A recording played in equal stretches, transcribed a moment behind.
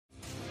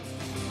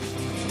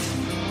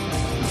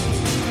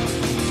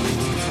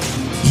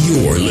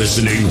You're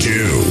listening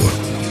to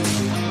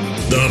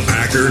the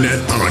Packernet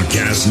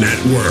Podcast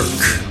Network.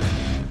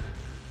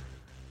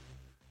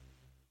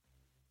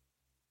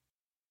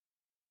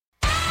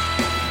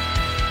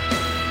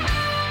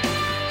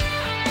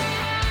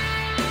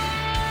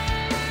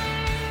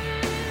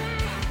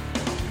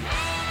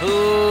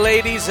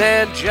 Ladies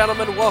and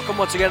gentlemen, welcome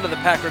once again to the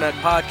Packernet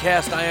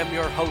Podcast. I am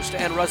your host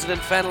and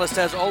resident fanalist,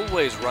 as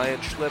always,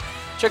 Ryan Schlip.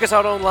 Check us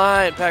out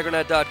online,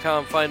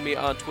 packernet.com. Find me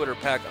on Twitter,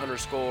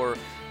 pack_daddy.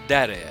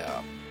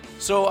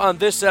 So on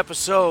this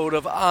episode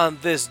of On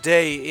This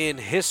Day in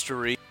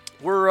History,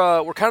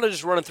 we're kind of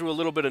just running through a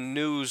little bit of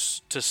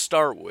news to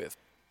start with.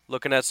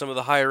 Looking at some of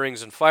the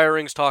hirings and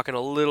firings, talking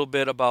a little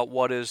bit about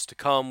what is to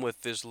come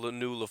with this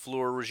new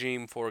LaFleur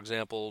regime. For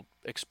example,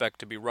 expect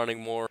to be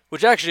running more,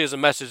 which actually is a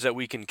message that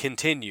we can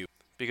continue,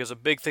 because a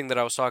big thing that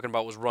I was talking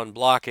about was run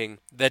blocking.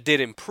 That did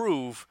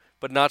improve,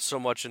 but not so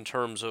much in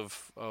terms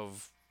of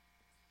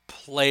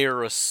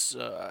player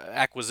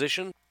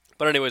acquisition.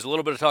 But anyways, a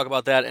little bit of talk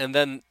about that, and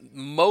then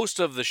most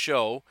of the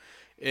show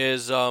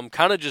is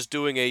kind of just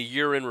doing a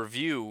year in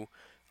review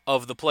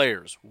of the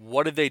players.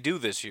 What did they do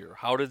this year?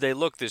 How did they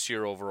look this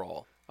year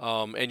overall?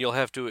 And you'll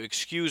have to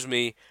excuse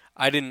me,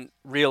 I didn't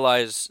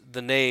realize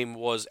the name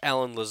was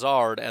Alan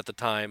Lazard at the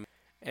time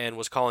and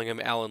was calling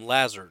him Alan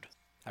Lazard.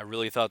 I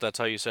really thought that's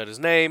how you said his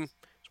name.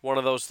 It's one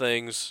of those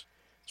things.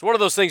 It's one of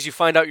those things you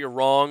find out you're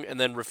wrong and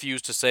then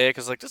refuse to say it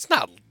because, that's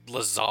not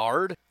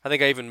Lazard. I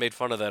think I even made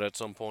fun of that at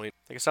some point.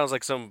 I think it sounds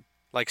like some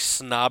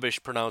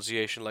snobbish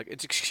pronunciation.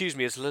 Excuse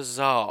me, it's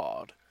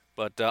Lazard.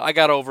 But I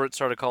got over it,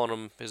 started calling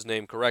him his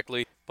name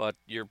correctly, but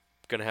you're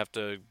going to have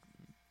to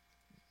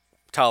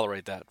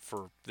tolerate that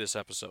for this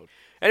episode.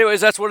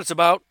 Anyways, that's what it's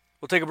about.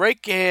 We'll take a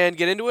break and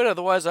get into it.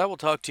 Otherwise, I will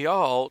talk to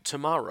y'all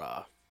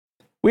tomorrow.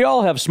 We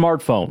all have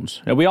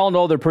smartphones, and we all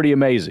know they're pretty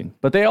amazing,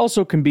 but they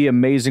also can be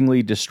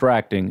amazingly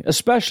distracting,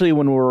 especially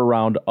when we're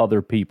around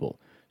other people.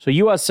 So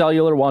US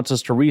Cellular wants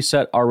us to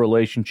reset our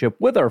relationship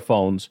with our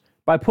phones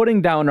by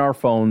putting down our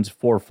phones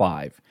for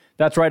 $5.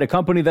 That's right, a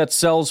company that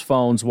sells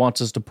phones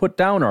wants us to put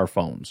down our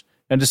phones.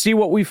 And to see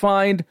what we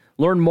find,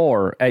 learn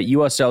more at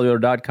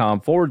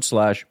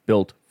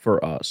uscellular.com/built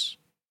for us.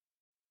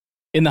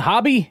 In the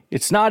hobby,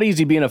 it's not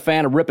easy being a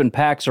fan of ripping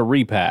packs or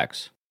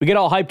repacks. We get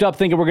all hyped up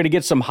thinking we're going to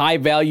get some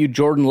high-value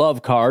Jordan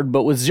Love card,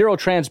 but with zero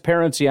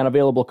transparency on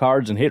available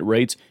cards and hit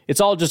rates,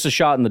 it's all just a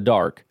shot in the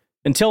dark.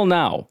 Until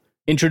now.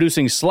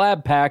 Introducing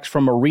Slab Packs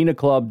from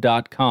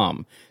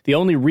arenaclub.com, the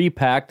only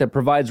repack that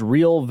provides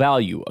real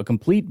value, a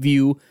complete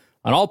view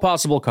on all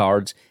possible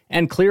cards,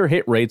 and clear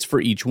hit rates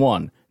for each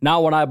one. Now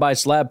when I buy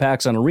Slab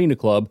Packs on Arena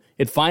Club,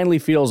 it finally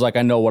feels like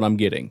I know what I'm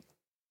getting.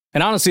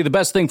 And honestly, the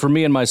best thing for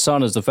me and my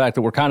son is the fact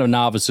that we're kind of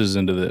novices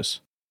into this.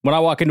 When I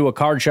walk into a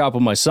card shop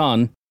with my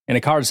son, and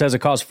a card says it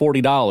costs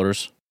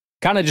 $40,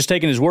 kind of just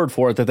taking his word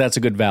for it that that's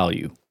a good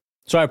value.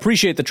 So I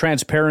appreciate the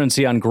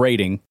transparency on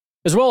grading,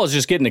 as well as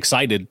just getting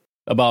excited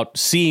about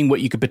seeing what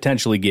you could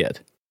potentially get.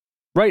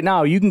 Right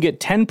now, you can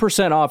get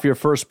 10% off your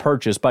first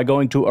purchase by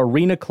going to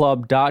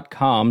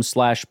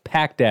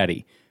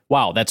arenaclub.com/packdaddy.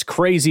 Wow, that's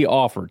crazy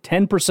offer.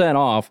 10%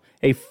 off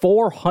a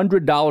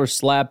 $400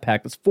 slab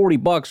pack. That's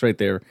 $40 right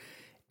there.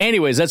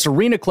 Anyways, that's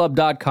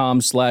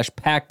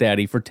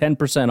arenaclub.com/packdaddy for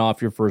 10%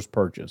 off your first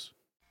purchase.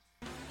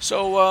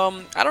 So,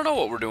 I don't know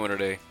what we're doing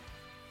today.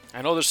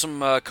 I know there's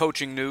some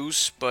coaching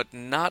news, but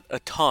not a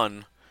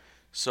ton.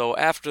 So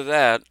after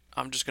that,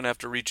 I'm just going to have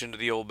to reach into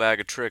the old bag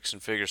of tricks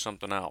and figure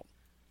something out.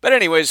 But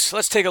anyways,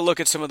 let's take a look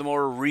at some of the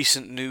more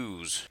recent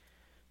news.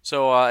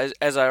 So,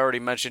 as I already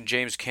mentioned,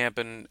 James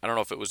Campen, I don't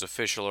know if it was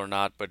official or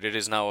not, but it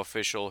is now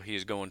official.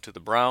 He's going to the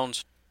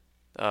Browns.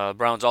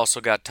 Browns also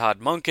got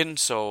Todd Monken,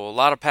 so a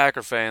lot of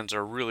Packer fans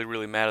are really,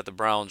 really mad at the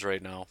Browns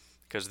right now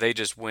because they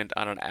just went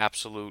on an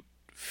absolute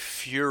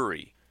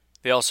fury.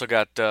 They also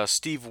got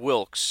Steve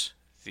Wilks,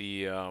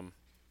 the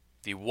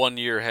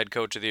one-year head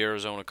coach of the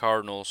Arizona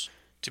Cardinals,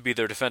 to be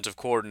their defensive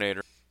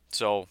coordinator.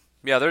 So,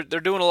 yeah, they're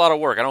doing a lot of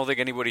work. I don't think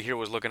anybody here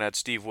was looking at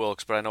Steve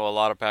Wilks, but I know a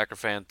lot of Packer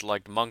fans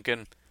liked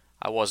Monken.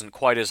 I wasn't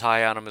quite as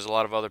high on him as a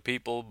lot of other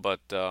people,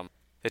 but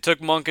they took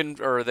Monken,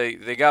 or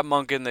they got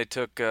Monken. They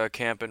took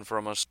Campen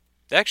from us.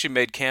 They actually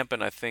made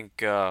Campen, I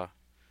think,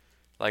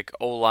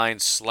 O-line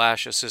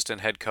 / assistant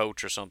head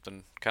coach or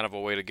something. Kind of a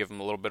way to give him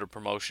a little bit of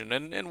promotion,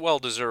 and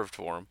well-deserved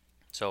for him.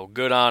 So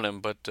good on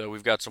him, but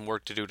we've got some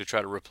work to do to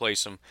try to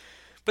replace him.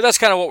 But that's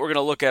kind of what we're going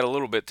to look at a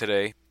little bit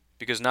today,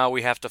 because now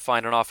we have to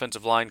find an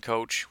offensive line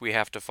coach. We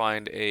have to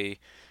find a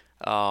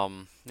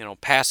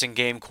passing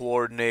game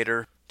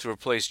coordinator to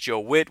replace Joe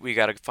Witt. We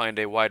got to find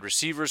a wide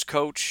receivers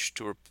coach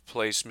to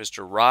replace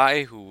Mr.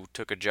 Rye, who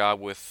took a job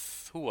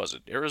with, who was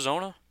it,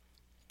 Arizona?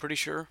 Pretty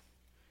sure.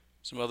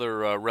 Some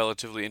other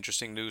relatively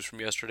interesting news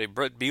from yesterday.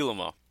 Brett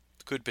Bielema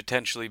could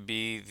potentially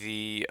be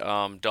the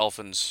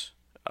Dolphins'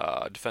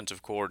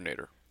 defensive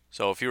coordinator.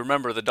 So if you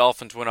remember, the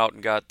Dolphins went out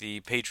and got the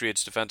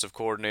Patriots defensive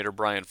coordinator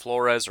Brian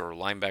Flores, or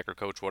linebacker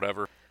coach,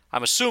 whatever.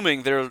 I'm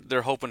assuming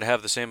they're hoping to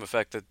have the same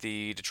effect that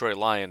the Detroit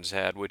Lions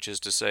had, which is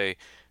to say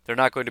they're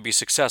not going to be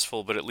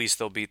successful, but at least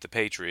they'll beat the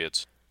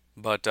Patriots.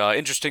 But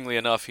interestingly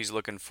enough, he's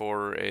looking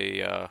for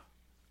a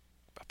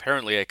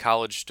apparently a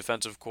college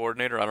defensive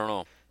coordinator. I don't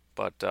know.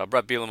 But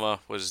Brett Bielema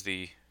was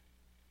the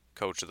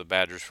coach of the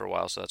Badgers for a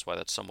while, so that's why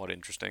that's somewhat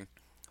interesting.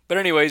 But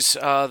anyways,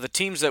 the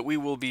teams that we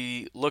will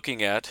be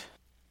looking at.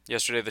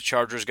 Yesterday, the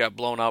Chargers got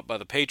blown out by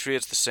the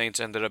Patriots. The Saints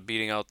ended up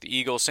beating out the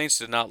Eagles. Saints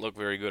did not look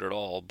very good at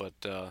all, but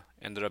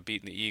ended up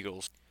beating the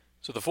Eagles.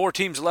 So the 4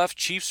 teams left: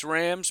 Chiefs,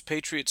 Rams,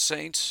 Patriots,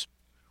 Saints.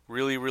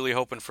 Really, really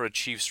hoping for a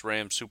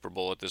Chiefs-Rams Super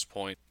Bowl at this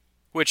point.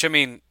 Which, I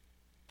mean,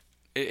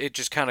 it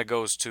just kind of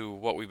goes to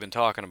what we've been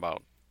talking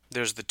about.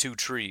 There's the 2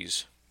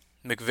 trees.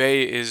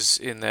 McVay is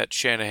in that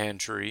Shanahan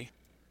tree.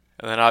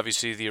 And then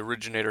obviously the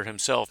originator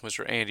himself,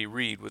 Mr. Andy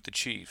Reid, with the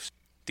Chiefs.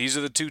 These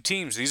are the 2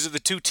 teams. These are the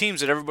 2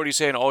 teams that everybody's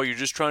saying, oh, you're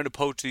just trying to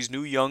poach these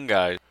new young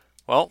guys.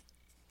 Well,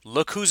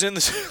 look who's in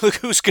this. Look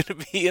who's going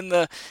to be in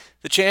the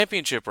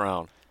championship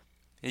round.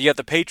 You got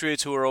the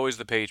Patriots, who are always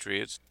the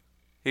Patriots.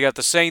 You got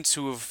the Saints,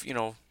 who have,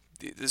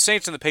 the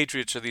Saints and the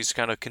Patriots are these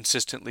kind of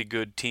consistently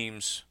good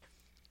teams.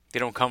 They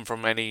don't come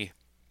from any.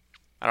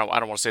 I don't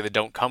want to say they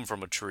don't come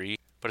from a tree,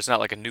 but it's not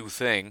like a new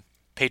thing.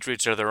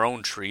 Patriots are their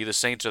own tree. The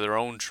Saints are their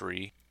own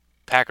tree.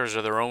 Packers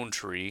are their own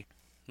tree,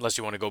 unless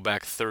you want to go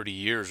back 30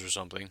 years or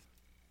something.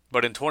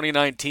 But in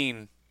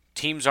 2019,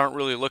 teams aren't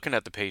really looking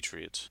at the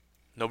Patriots.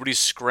 Nobody's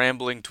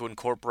scrambling to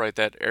incorporate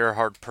that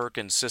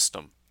Erhardt-Perkins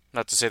system.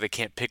 Not to say they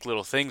can't pick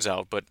little things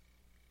out, but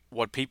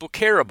what people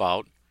care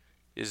about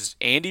is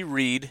Andy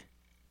Reid,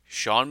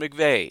 Sean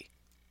McVay.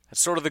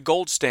 That's sort of the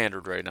gold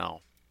standard right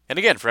now. And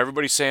again, for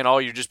everybody saying, oh,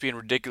 you're just being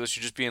ridiculous,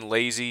 you're just being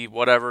lazy,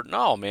 whatever.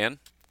 No, man.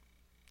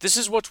 This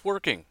is what's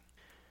working.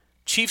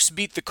 Chiefs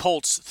beat the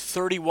Colts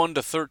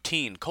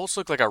 31-13. Colts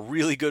look like a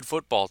really good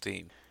football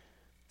team.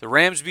 The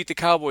Rams beat the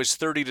Cowboys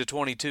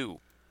 30-22.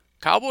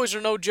 Cowboys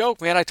are no joke,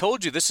 man. I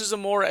told you, this is a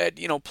more,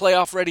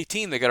 playoff-ready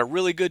team. They got a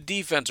really good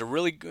defense, a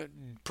really good,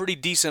 pretty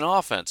decent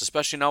offense,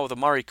 especially now with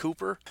Amari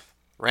Cooper.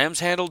 Rams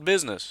handled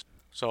business.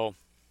 So,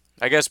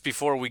 I guess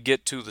before we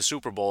get to the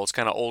Super Bowl, it's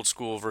kind of old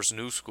school versus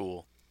new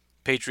school.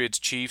 Patriots,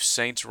 Chiefs,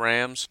 Saints,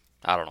 Rams.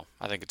 I don't know.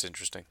 I think it's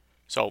interesting.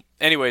 So,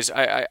 anyways,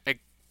 I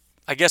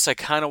guess I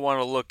kind of want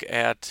to look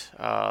at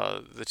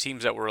the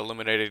teams that were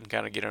eliminated and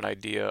kind of get an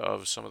idea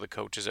of some of the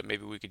coaches that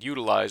maybe we could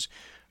utilize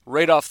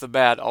right off the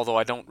bat, although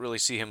I don't really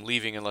see him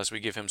leaving unless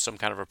we give him some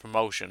kind of a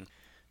promotion.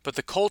 But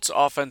the Colts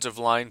offensive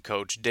line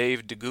coach,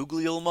 Dave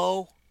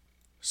DeGuglielmo,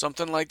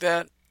 something like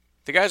that,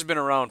 the guy's been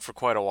around for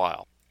quite a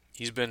while.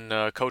 He's been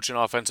coaching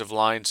offensive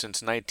line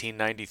since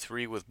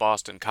 1993 with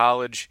Boston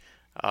College,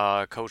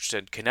 coached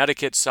at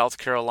Connecticut, South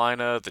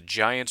Carolina, the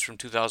Giants from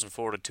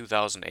 2004 to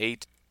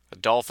 2008, the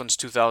Dolphins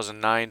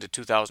 2009 to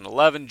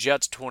 2011,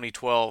 Jets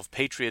 2012,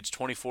 Patriots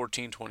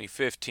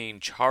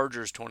 2014-2015,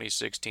 Chargers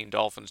 2016,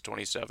 Dolphins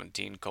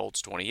 2017,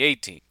 Colts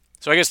 2018.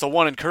 So I guess the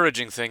one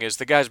encouraging thing is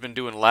the guy's been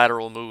doing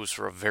lateral moves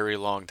for a very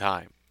long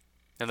time.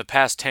 In the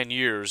past 10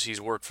 years,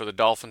 he's worked for the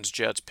Dolphins,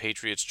 Jets,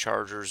 Patriots,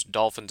 Chargers,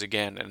 Dolphins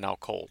again, and now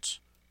Colts.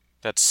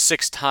 That's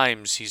 6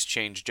 times he's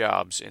changed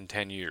jobs in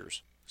 10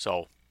 years.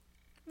 So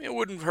it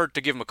wouldn't hurt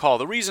to give him a call.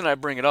 The reason I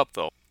bring it up,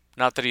 though,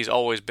 not that he's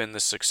always been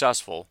this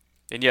successful,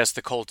 and yes,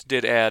 the Colts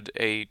did add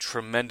a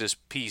tremendous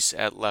piece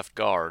at left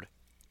guard.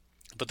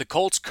 But the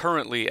Colts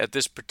currently, at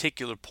this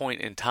particular point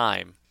in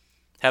time,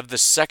 have the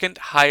 2nd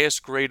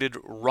highest graded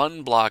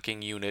run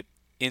blocking unit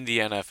in the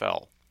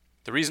NFL.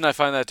 The reason I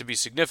find that to be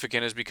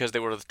significant is because they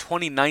were the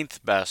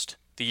 29th best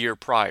the year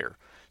prior.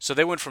 So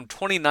they went from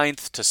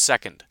 29th to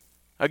 2nd.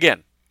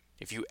 Again,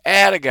 if you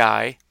add a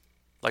guy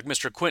like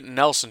Mr. Quentin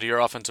Nelson to your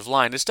offensive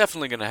line, it's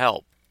definitely going to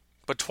help.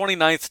 But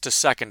 29th to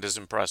 2nd is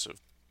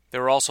impressive. They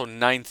were also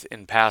 9th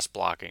in pass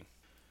blocking.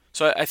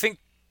 So I think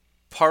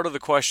part of the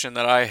question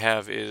that I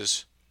have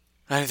is,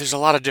 there's a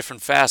lot of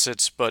different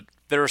facets, but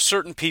there are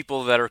certain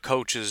people that are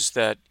coaches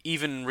that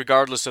even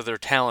regardless of their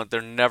talent,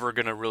 they're never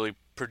going to really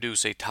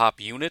produce a top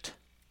unit.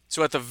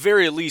 So at the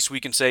very least, we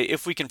can say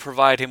if we can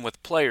provide him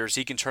with players,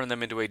 he can turn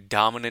them into a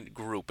dominant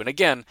group. And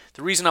again,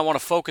 the reason I want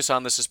to focus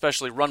on this,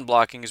 especially run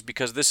blocking, is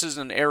because this is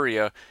an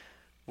area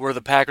where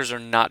the Packers are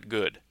not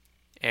good.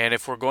 And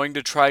if we're going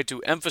to try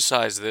to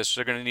emphasize this,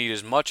 they're going to need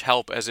as much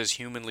help as is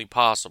humanly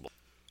possible.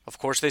 Of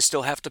course, they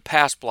still have to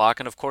pass block,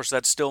 and of course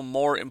that's still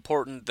more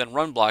important than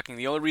run blocking.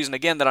 The only reason,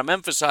 again, that I'm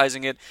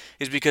emphasizing it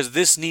is because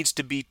this needs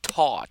to be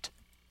taught.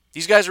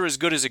 These guys are as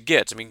good as it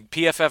gets. I mean,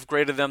 PFF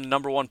graded them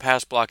 #1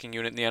 pass blocking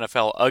unit in the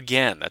NFL.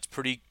 Again, that's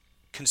pretty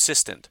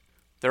consistent.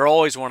 They're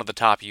always one of the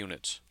top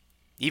units.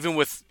 Even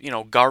with,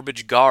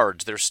 garbage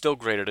guards, they're still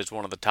graded as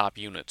one of the top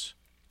units.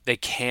 They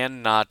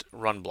cannot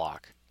run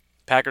block.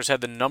 Packers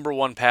had the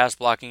 #1 pass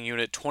blocking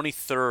unit,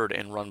 23rd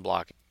in run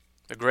blocking.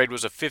 The grade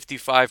was a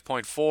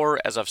 55.4.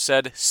 As I've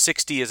said,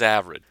 60 is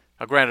average.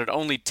 Now granted,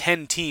 only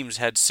 10 teams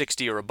had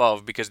 60 or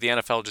above because the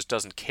NFL just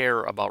doesn't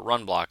care about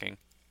run blocking.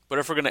 But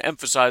if we're going to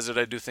emphasize it,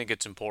 I do think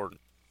it's important.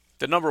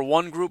 The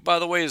 #1 group, by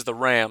the way, is the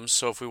Rams.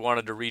 So if we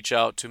wanted to reach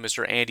out to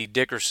Mr. Andy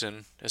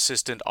Dickerson,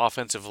 assistant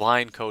offensive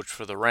line coach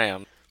for the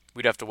Rams,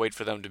 we'd have to wait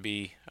for them to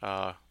be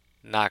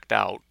knocked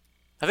out.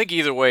 I think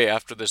either way,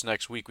 after this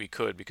next week we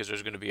could, because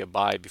there's going to be a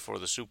bye before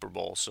the Super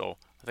Bowl. So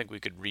I think we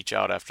could reach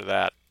out after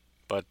that.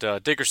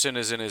 But Dickerson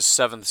is in his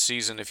 7th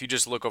season. If you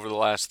just look over the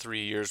last 3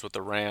 years with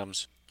the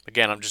Rams,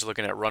 again, I'm just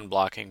looking at run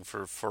blocking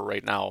for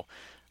right now.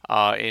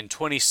 In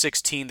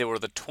 2016, they were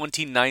the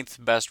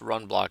 29th best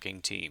run blocking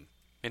team.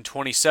 In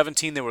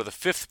 2017, they were the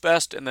 5th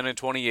best, and then in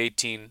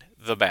 2018,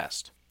 the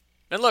best.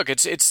 And look,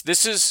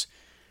 this is,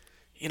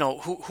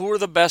 who are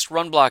the best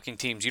run blocking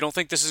teams? You don't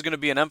think this is going to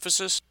be an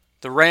emphasis?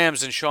 The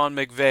Rams and Sean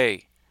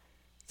McVay.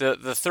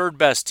 The third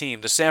best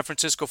team, the San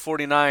Francisco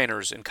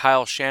 49ers and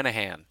Kyle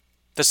Shanahan.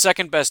 The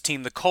second best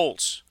team, the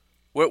Colts.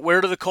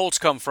 Where do the Colts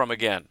come from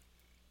again?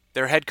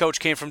 Their head coach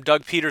came from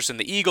Doug Peterson.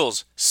 The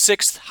Eagles,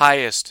 6th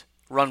highest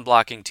run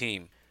blocking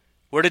team.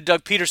 Where did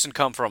Doug Peterson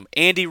come from?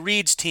 Andy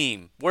Reid's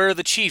team. Where are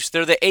the Chiefs?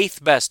 They're the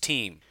 8th best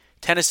team.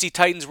 Tennessee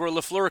Titans, where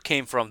LaFleur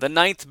came from, the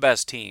 9th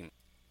best team.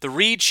 The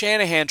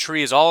Reid-Shanahan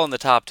tree is all in the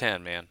top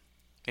 10, man.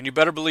 And you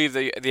better believe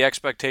the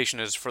expectation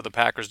is for the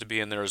Packers to be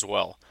in there as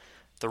well.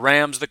 The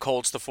Rams, the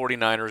Colts, the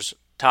 49ers,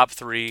 top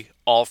 3,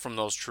 all from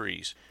those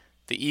trees.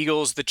 The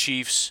Eagles, the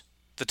Chiefs,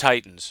 the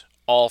Titans,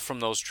 all from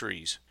those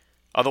trees.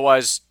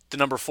 Otherwise, the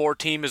number 4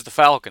 team is the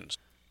Falcons.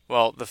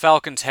 Well, the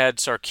Falcons had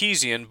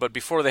Sarkisian, but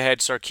before they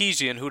had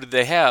Sarkisian, who did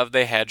they have?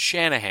 They had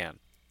Shanahan.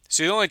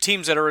 So the only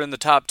teams that are in the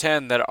top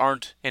 10 that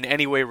aren't in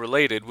any way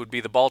related would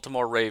be the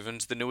Baltimore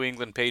Ravens, the New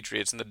England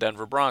Patriots, and the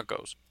Denver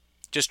Broncos.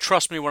 Just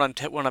trust me when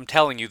I'm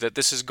telling you that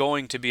this is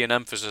going to be an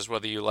emphasis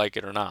whether you like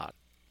it or not.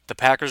 The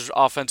Packers'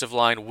 offensive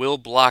line will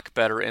block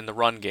better in the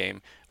run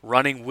game.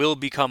 Running will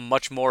become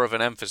much more of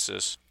an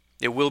emphasis.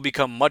 It will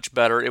become much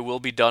better. It will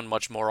be done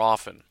much more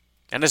often.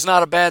 And it's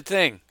not a bad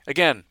thing.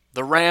 Again,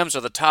 the Rams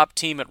are the top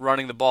team at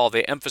running the ball.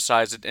 They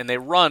emphasize it, and they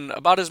run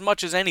about as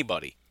much as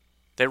anybody.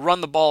 They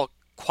run the ball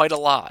quite a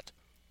lot.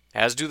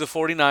 As do the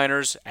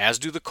 49ers, as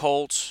do the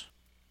Colts,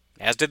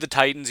 as did the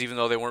Titans, even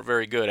though they weren't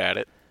very good at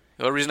it.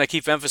 The only reason I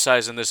keep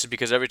emphasizing this is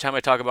because every time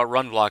I talk about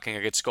run blocking,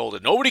 I get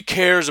scolded. Nobody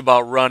cares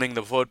about running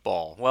the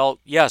football. Well,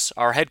 yes,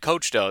 our head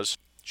coach does.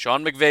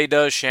 Sean McVay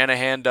does.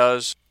 Shanahan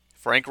does.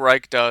 Frank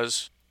Reich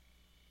does.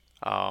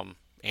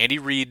 Andy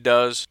Reid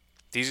does.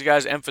 These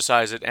guys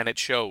emphasize it, and it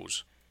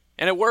shows.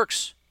 And it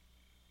works.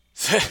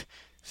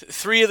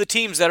 3 of the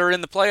teams that are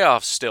in the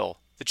playoffs still.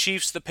 The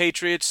Chiefs, the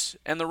Patriots,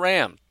 and the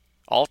Rams.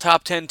 All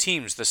top 10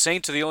 teams. The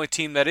Saints are the only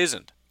team that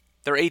isn't.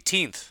 They're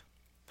 18th.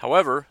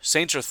 However,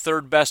 Saints are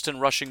 3rd best in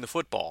rushing the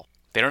football.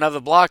 They don't have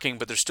the blocking,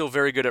 but they're still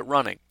very good at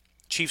running.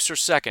 Chiefs are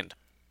 2nd.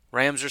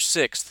 Rams are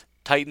 6th.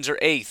 Titans are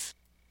 8th.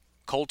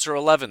 Colts are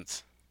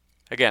 11th.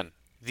 Again,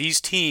 these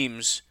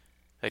teams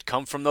that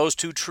come from those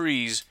 2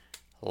 trees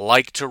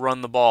like to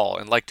run the ball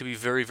and like to be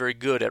very, very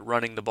good at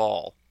running the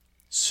ball.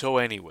 So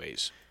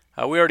anyways,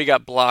 we already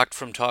got blocked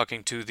from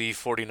talking to the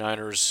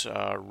 49ers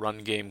run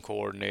game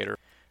coordinator.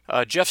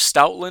 Jeff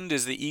Stoutland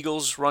is the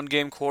Eagles run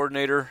game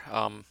coordinator.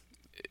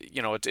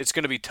 It's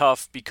going to be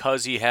tough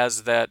because he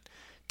has that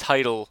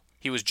title.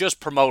 He was just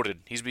promoted.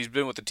 He's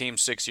been with the team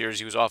 6 years.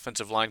 He was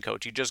offensive line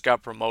coach. He just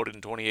got promoted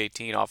in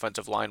 2018,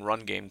 offensive line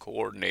run game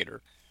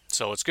coordinator.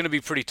 So it's going to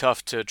be pretty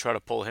tough to try to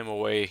pull him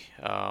away.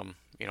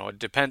 It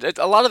depends.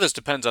 A lot of this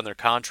depends on their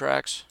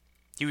contracts.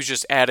 He was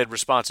just added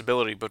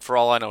responsibility, but for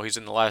all I know, he's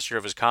in the last year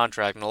of his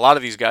contract. And a lot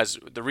of these guys,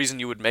 the reason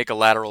you would make a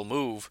lateral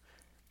move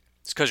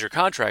is because your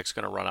contract's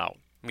going to run out.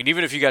 I mean,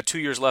 even if you got 2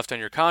 years left on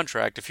your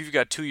contract, if you've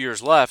got 2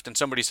 years left and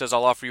somebody says,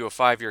 I'll offer you a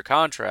 5-year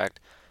contract,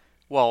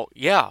 well,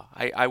 yeah,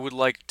 I would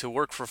like to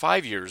work for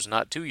 5 years,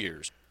 not 2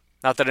 years.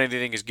 Not that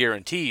anything is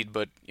guaranteed,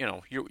 but,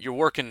 you're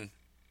working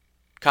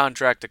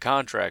contract to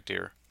contract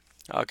here.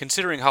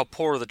 Considering how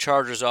poor the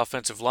Chargers'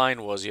 offensive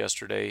line was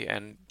yesterday,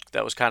 and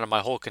that was kind of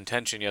my whole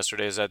contention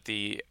yesterday, is that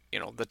the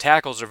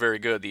tackles are very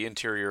good. The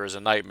interior is a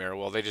nightmare.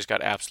 Well, they just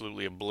got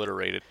absolutely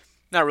obliterated.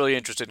 Not really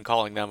interested in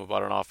calling them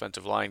about an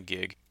offensive line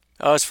gig.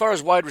 As far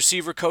as wide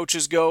receiver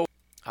coaches go,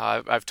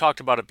 I've talked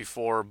about it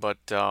before, but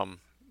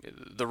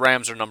the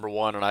Rams are number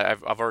 1, and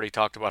I've already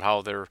talked about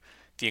how they're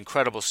the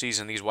incredible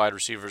season these wide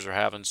receivers are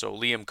having. So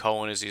Liam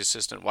Cohen is the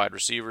assistant wide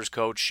receivers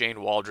coach,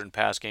 Shane Waldron,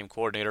 pass game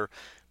coordinator.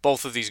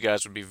 Both of these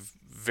guys would be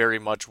very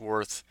much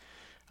worth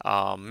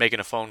making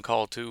a phone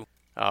call to.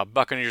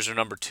 Buccaneers are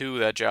number 2.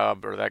 That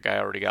guy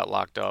already got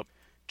locked up.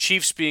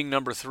 Chiefs being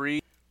number 3.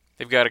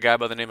 They've got a guy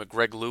by the name of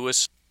Greg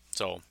Lewis,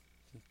 so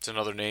it's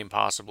another name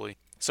possibly.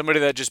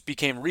 Somebody that just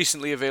became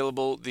recently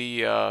available,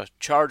 the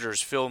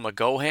Chargers, Phil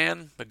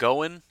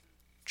McGowan.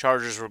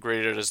 Chargers were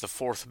graded as the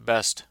 4th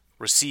best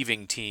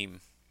receiving team.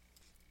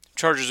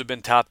 Chargers have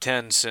been top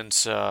 10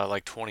 since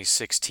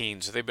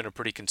 2016, so they've been a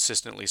pretty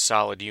consistently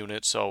solid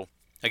unit. So,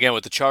 again,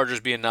 with the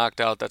Chargers being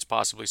knocked out, that's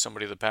possibly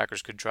somebody the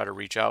Packers could try to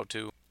reach out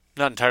to.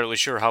 Not entirely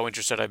sure how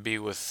interested I'd be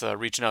with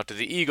reaching out to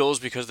the Eagles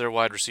because their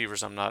wide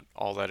receivers I'm not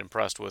all that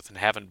impressed with and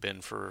haven't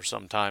been for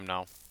some time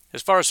now.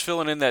 As far as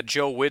filling in that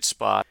Joe Witt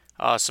spot,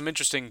 some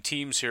interesting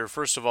teams here.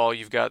 First of all,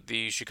 you've got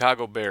the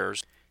Chicago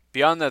Bears.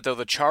 Beyond that, though,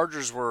 the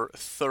Chargers were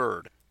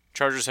 3rd.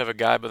 Chargers have a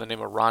guy by the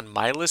name of Ron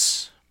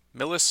Millis.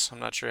 I'm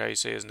not sure how you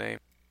say his name.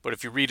 But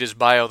if you read his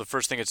bio, the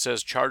first thing it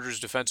says, Chargers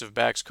defensive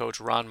backs coach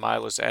Ron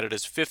Miles added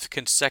his 5th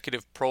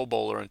consecutive Pro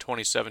Bowler in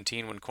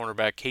 2017 when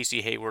cornerback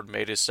Casey Hayward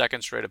made his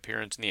 2nd straight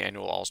appearance in the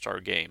annual All-Star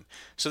game.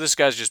 So this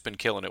guy's just been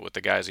killing it with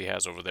the guys he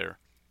has over there.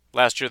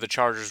 Last year, the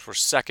Chargers were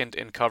 2nd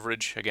in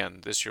coverage.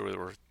 Again, this year they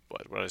were,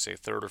 what did I say,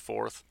 3rd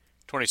or 4th?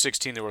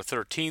 2016, they were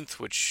 13th,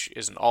 which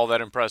isn't all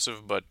that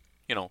impressive, but,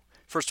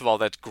 first of all,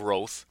 that's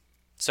growth.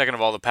 Second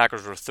of all, the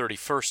Packers were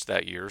 31st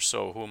that year,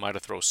 so who am I to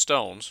throw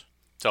stones?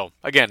 So,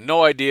 again,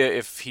 no idea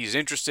if he's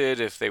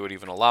interested, if they would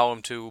even allow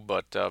him to,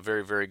 but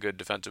very, very good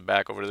defensive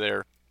back over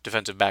there,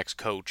 defensive backs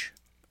coach.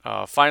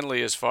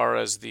 Finally, as far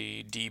as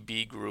the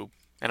DB group,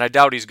 and I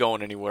doubt he's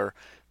going anywhere,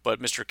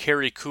 but Mr.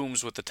 Kerry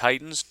Coombs with the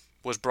Titans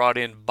was brought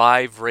in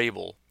by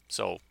Vrabel.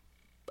 So,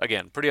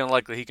 again, pretty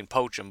unlikely he can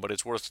poach him, but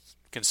it's worth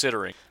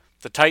considering.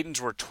 The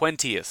Titans were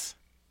 20th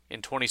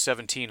in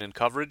 2017 in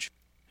coverage.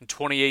 In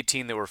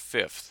 2018, they were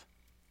 5th.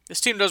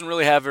 This team doesn't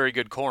really have very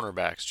good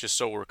cornerbacks, just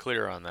so we're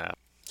clear on that.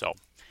 So,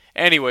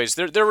 anyways,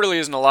 there really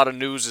isn't a lot of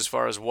news as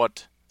far as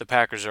what the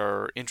Packers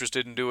are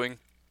interested in doing.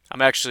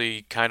 I'm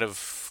actually kind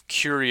of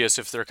curious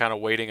if they're kind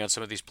of waiting on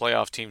some of these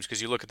playoff teams,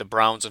 because you look at the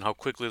Browns and how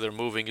quickly they're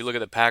moving. You look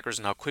at the Packers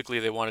and how quickly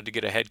they wanted to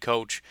get a head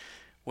coach.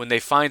 When they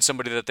find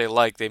somebody that they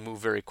like, they move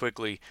very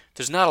quickly.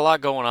 There's not a lot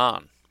going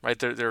on, right?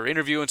 They're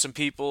interviewing some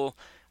people.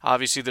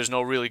 Obviously, there's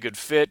no really good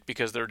fit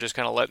because they're just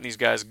kind of letting these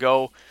guys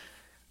go.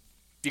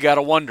 You got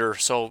to wonder.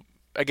 So,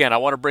 again, I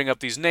want to bring up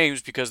these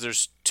names because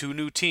there's 2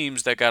 new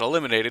teams that got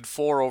eliminated,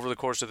 4 over the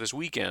course of this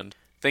weekend.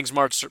 Things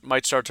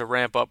might start to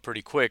ramp up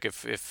pretty quick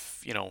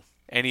if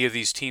any of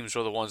these teams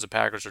are the ones the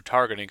Packers are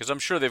targeting, because I'm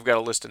sure they've got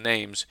a list of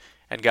names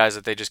and guys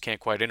that they just can't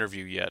quite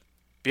interview yet.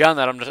 Beyond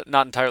that, I'm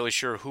not entirely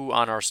sure who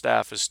on our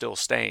staff is still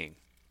staying.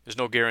 There's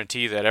no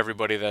guarantee that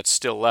everybody that's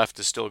still left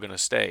is still going to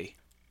stay,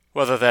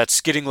 whether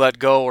that's getting let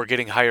go or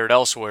getting hired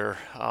elsewhere.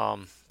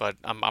 But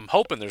I'm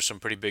hoping there's some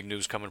pretty big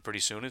news coming pretty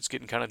soon. It's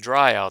getting kind of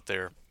dry out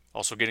there.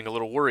 Also getting a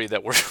little worried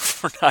that we're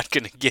not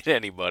going to get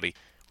anybody.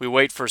 We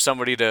wait for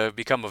somebody to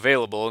become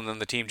available, and then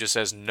the team just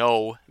says,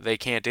 no, they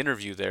can't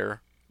interview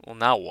there. Well,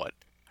 now what?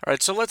 All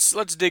right, so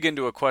let's dig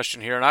into a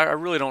question here, and I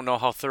really don't know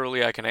how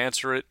thoroughly I can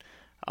answer it.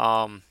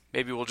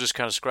 Maybe we'll just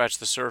kind of scratch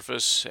the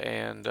surface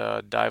and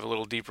dive a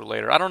little deeper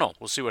later. I don't know.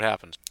 We'll see what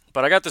happens.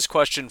 But I got this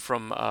question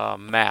from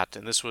Matt,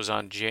 and this was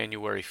on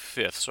January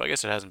 5th, so I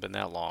guess it hasn't been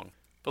that long.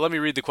 But let me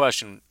read the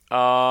question.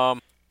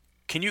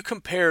 Can you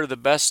compare the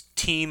best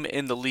team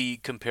in the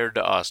league compared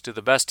to us? Do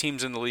the best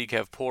teams in the league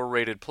have poor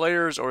rated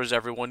players, or is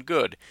everyone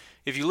good?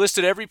 If you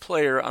listed every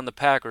player on the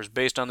Packers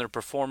based on their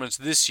performance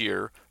this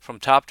year from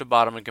top to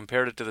bottom and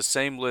compared it to the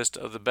same list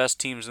of the best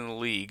teams in the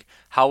league,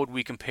 how would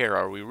we compare?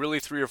 Are we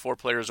really 3 or 4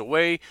 players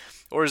away,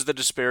 or is the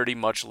disparity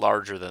much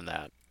larger than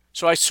that?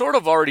 So I sort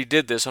of already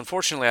did this.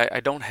 Unfortunately,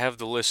 I don't have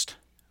the list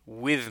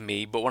with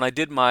me, but when I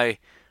did my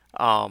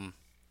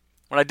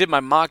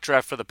mock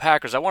draft for the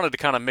Packers, I wanted to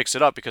kind of mix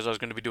it up because I was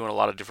going to be doing a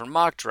lot of different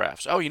mock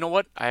drafts. Oh, you know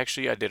what? I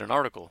did an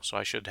article, so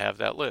I should have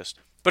that list.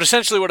 But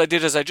essentially what I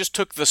did is I just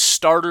took the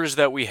starters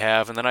that we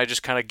have, and then I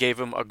just kind of gave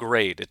them a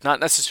grade. It's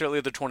not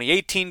necessarily the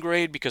 2018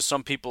 grade, because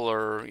some people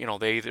are,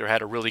 they either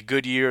had a really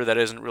good year that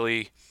doesn't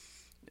really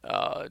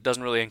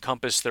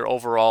encompass their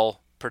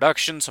overall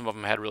production. Some of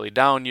them had really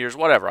down years,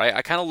 whatever.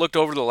 I kind of looked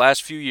over the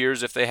last few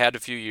years, if they had a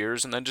few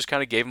years, and then just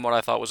kind of gave them what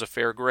I thought was a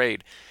fair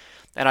grade.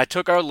 And I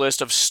took our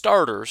list of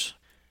starters,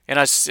 and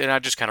I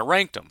just kind of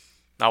ranked them.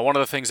 Now, one of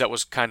the things that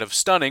was kind of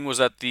stunning was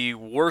that the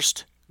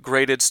worst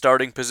graded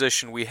starting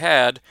position we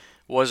had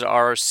was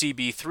our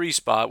CB3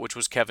 spot, which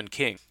was Kevin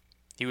King.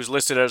 He was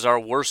listed as our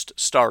worst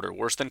starter,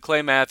 worse than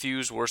Clay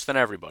Matthews, worse than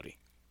everybody.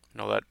 I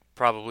know that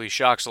probably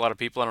shocks a lot of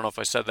people. I don't know if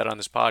I said that on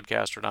this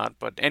podcast or not,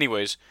 but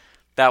anyways,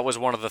 that was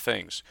one of the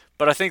things.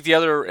 But I think the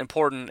other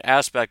important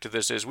aspect of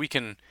this is we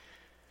can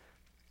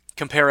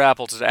compare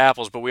apples to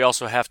apples, but we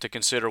also have to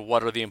consider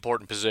what are the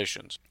important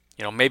positions.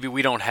 Maybe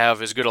we don't have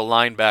as good a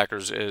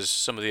linebackers as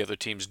some of the other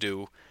teams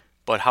do,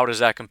 but how does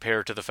that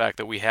compare to the fact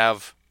that we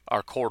have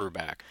our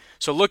quarterback?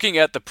 So looking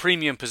at the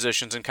premium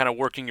positions and kind of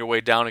working your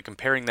way down and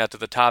comparing that to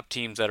the top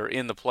teams that are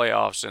in the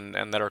playoffs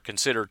and that are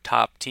considered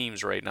top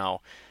teams right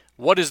now,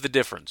 what is the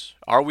difference?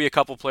 Are we a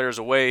couple players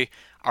away?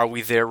 Are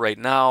we there right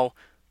now?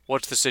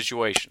 What's the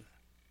situation?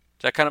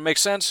 Does that kind of make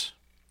sense?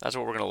 That's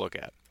what we're going to look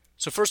at.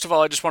 So first of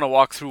all, I just want to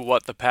walk through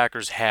what the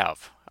Packers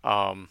have.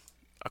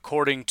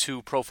 According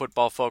to Pro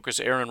Football Focus,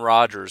 Aaron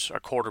Rodgers, our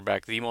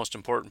quarterback, the most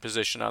important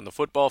position on the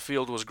football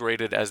field, was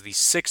graded as the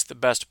 6th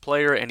best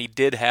player, and he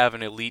did have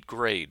an elite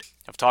grade.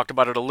 I've talked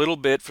about it a little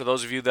bit. For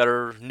those of you that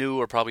are new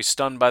or probably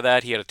stunned by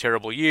that, he had a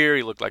terrible year,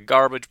 he looked like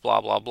garbage,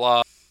 blah, blah,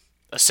 blah.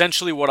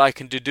 Essentially, what I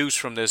can deduce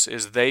from this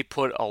is they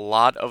put a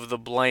lot of the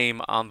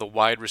blame on the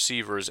wide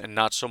receivers and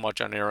not so much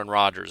on Aaron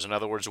Rodgers. In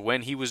other words,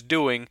 when he was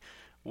doing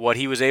what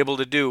he was able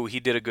to do, he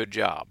did a good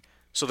job.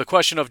 So the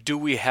question of do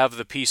we have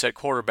the piece at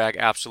quarterback?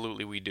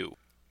 Absolutely we do.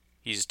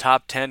 He's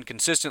top 10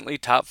 consistently,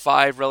 top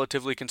 5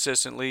 relatively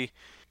consistently.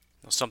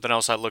 Something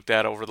else I looked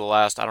at over the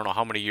last, I don't know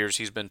how many years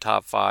he's been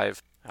top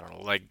 5. I don't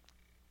know, like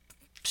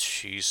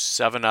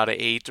 7 out of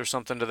 8 or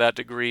something to that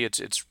degree.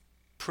 It's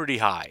pretty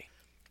high.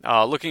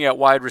 Looking at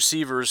wide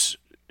receivers,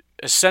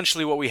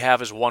 essentially what we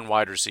have is one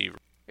wide receiver.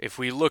 If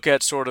we look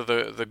at sort of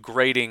the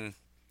grading,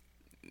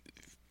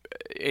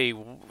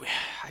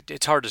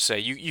 it's hard to say.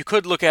 You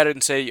could look at it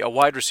and say a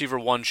wide receiver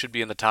one should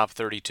be in the top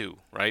 32,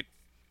 right?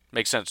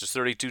 Makes sense. There's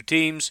 32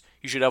 teams.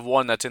 You should have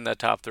one that's in that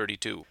top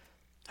 32.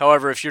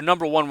 However, if your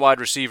number one wide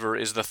receiver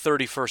is the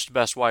 31st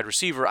best wide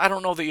receiver, I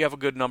don't know that you have a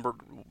good number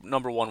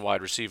one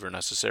wide receiver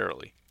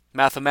necessarily.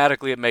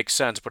 Mathematically, it makes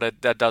sense,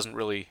 but that doesn't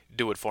really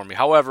do it for me.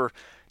 However,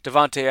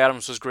 Davante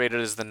Adams was graded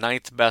as the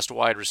 9th best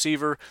wide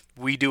receiver.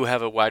 We do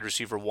have a wide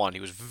receiver one. He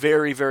was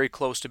very, very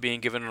close to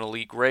being given an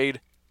elite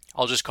grade.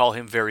 I'll just call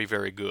him very,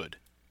 very good.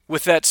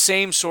 With that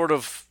same sort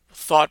of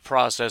thought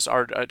process,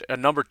 a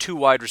number 2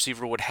 wide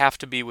receiver would have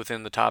to be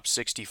within the top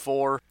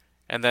 64,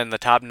 and then the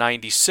top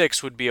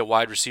 96 would be a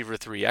wide receiver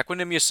 3.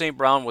 Equanimeous St.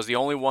 Brown was the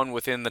only one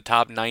within the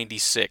top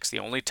 96, the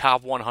only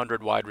top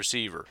 100 wide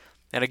receiver.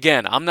 And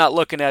again, I'm not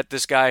looking at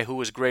this guy who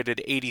was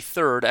graded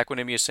 83rd,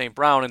 Equanimeous St.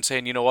 Brown, and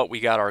saying, you know what, we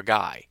got our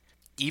guy.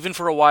 Even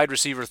for a wide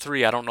receiver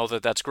 3, I don't know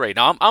that that's great.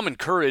 Now, I'm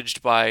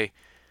encouraged by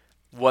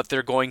what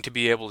they're going to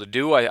be able to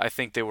do. I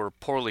think they were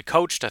poorly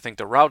coached. I think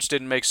the routes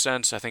didn't make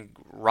sense. I think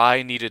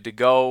Rye needed to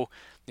go.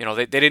 You know,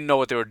 they didn't know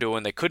what they were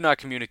doing. They could not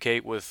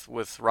communicate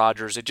with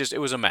Rodgers. It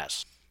was a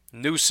mess.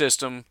 New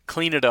system,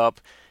 clean it up,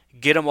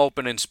 get them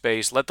open in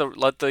space. Let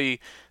the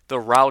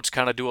routes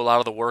kind of do a lot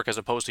of the work as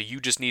opposed to you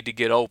just need to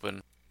get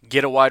open.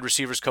 Get a wide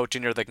receivers coach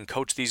in there that can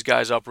coach these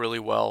guys up really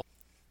well.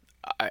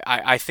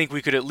 I think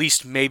we could at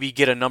least maybe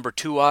get a number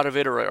 2 out of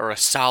it or a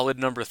solid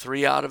number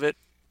 3 out of it.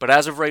 But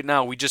as of right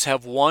now, we just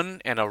have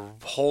one and a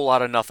whole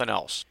lot of nothing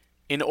else.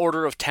 In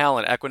order of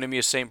talent,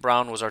 Equanimeous St.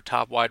 Brown was our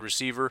top wide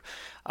receiver.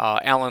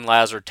 Allen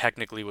Lazard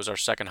technically was our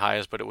second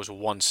highest, but it was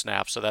 1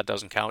 snap, so that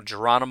doesn't count.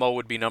 Geronimo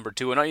would be number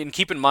 2. And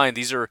keep in mind,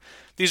 these are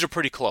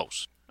pretty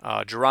close.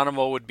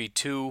 Geronimo would be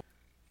 2.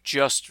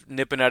 Just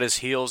nipping at his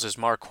heels is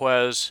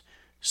Marquez.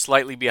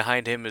 Slightly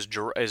behind him is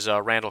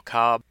Randall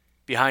Cobb.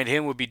 Behind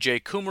him would be Jay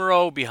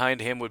Kumaro.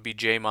 Behind him would be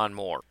Jamon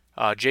Moore.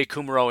 Jay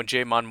Kumaro and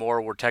Jamon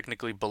Moore were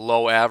technically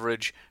below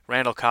average.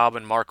 Randall Cobb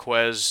and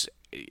Marquez,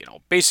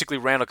 basically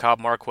Randall Cobb,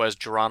 Marquez,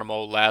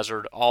 Geronimo,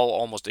 Lazard, all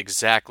almost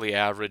exactly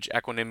average.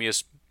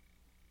 Equanimeous,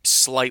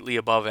 slightly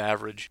above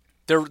average.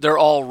 They're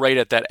all right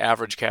at that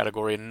average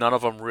category, and none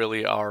of them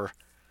really are.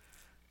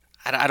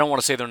 I don't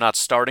want to say they're not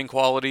starting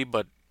quality,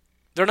 but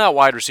they're not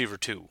wide receiver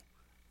 2.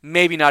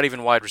 Maybe not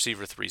even wide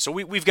receiver 3. So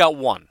we've got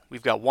one.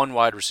 We've got one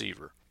wide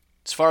receiver.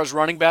 As far as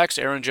running backs,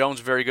 Aaron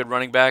Jones, very good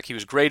running back. He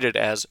was graded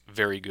as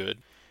very good.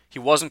 He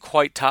wasn't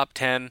quite top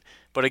 10,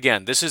 but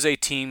again, this is a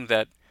team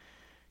that,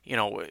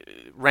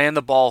 ran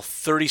the ball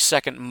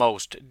 32nd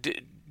most,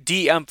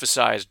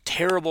 de-emphasized,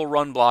 terrible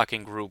run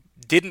blocking group,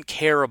 didn't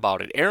care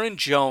about it. Aaron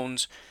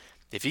Jones,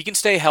 if he can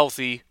stay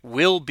healthy,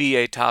 will be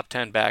a top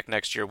 10 back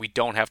next year. We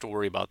don't have to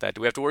worry about that.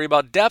 Do we have to worry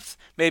about depth?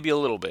 Maybe a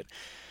little bit.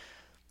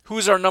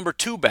 Who's our number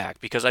 2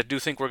 back? Because I do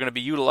think we're going to be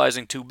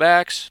utilizing 2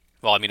 backs.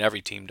 Well,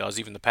 every team does.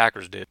 Even the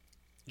Packers did.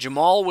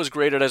 Jamal was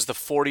graded as the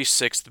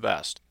 46th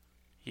best.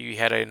 He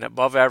had an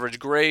above-average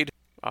grade.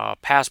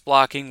 Pass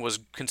blocking was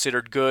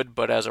considered good,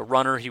 but as a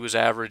runner, he was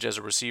average. As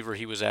a receiver,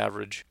 he was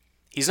average.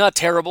 He's not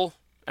terrible.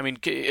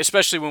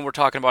 Especially when we're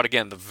talking about,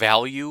 again, the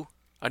value.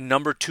 A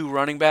number 2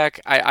 running back,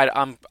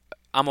 I'm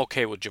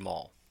okay with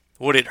Jamal.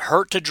 Would it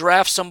hurt to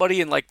draft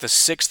somebody in like the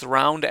 6th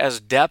round as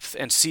depth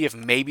and see if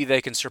maybe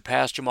they can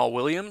surpass Jamal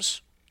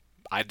Williams?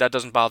 That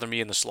doesn't bother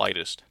me in the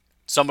slightest.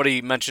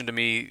 Somebody mentioned to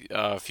me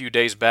a few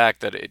days back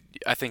that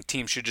I think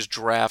teams should just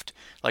draft,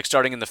 like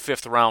starting in the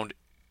 5th round,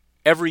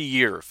 every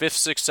year, 5th,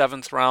 6th,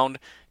 7th round,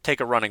 take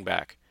a running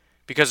back.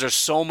 Because there's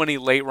so many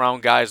late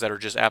round guys that are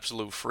just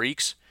absolute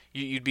freaks,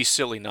 you'd be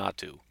silly not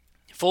to.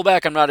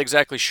 Fullback, I'm not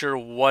exactly sure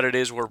what it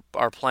is where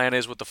our plan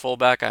is with the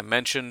fullback. I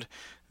mentioned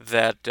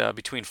that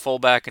between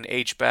fullback and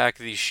H-back,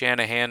 these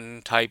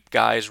Shanahan-type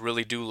guys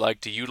really do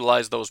like to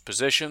utilize those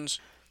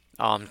positions.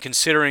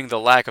 Considering the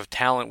lack of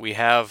talent we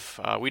have,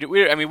 we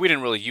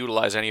didn't really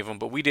utilize any of them,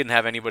 but we didn't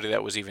have anybody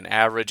that was even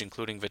average,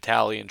 including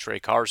Vitale and Trey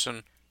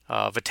Carson.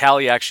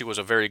 Vitale actually was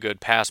a very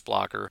good pass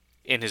blocker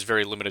in his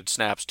very limited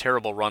snaps,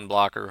 terrible run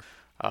blocker.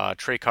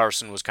 Trey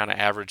Carson was kind of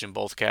average in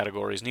both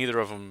categories, neither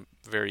of them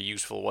very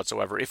useful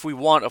whatsoever. If we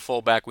want a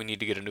fullback, we need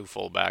to get a new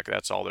fullback.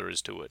 That's all there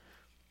is to it.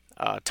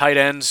 Tight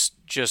ends,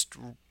 just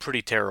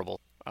pretty terrible.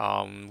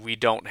 We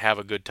don't have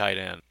a good tight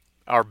end.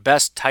 Our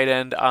best tight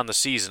end on the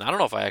season, I don't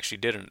know if I actually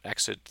did an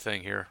exit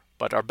thing here,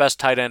 but our best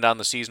tight end on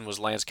the season was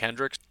Lance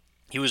Kendricks.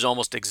 He was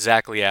almost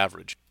exactly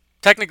average.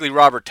 Technically,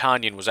 Robert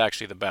Tonyan was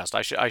actually the best.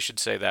 I should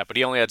say that, but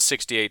he only had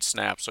 68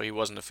 snaps, so he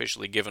wasn't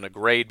officially given a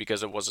grade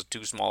because it was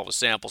too small of a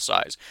sample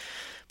size.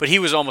 But he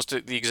was almost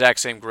the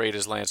exact same grade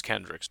as Lance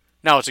Kendricks.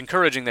 Now, it's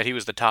encouraging that he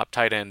was the top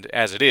tight end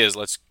as it is.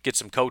 Let's get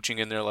some coaching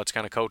in there. Let's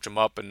kind of coach him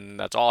up, and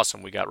that's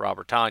awesome. We got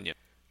Robert Tonyan.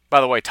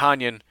 By the way,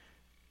 Tonyan,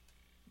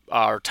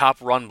 our top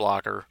run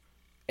blocker,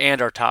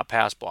 and our top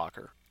pass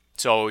blocker.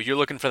 So you're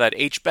looking for that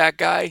H-back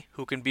guy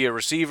who can be a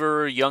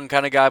receiver, young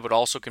kind of guy, but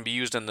also can be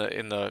used in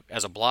the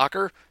as a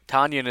blocker.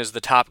 Tonyan is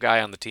the top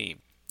guy on the team.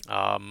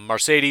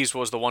 Mercedes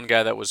was the one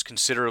guy that was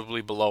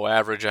considerably below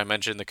average. I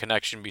mentioned the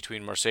connection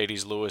between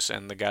Mercedes Lewis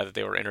and the guy that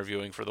they were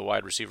interviewing for the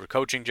wide receiver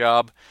coaching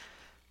job.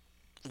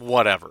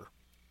 Whatever.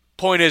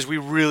 Point is, we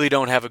really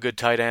don't have a good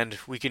tight end.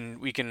 We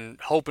can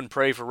hope and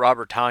pray for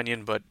Robert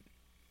Tonyan, but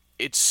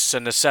it's a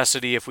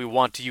necessity if we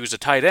want to use a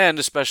tight end,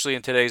 especially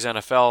in today's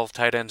NFL.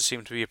 Tight ends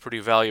seem to be a pretty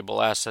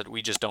valuable asset.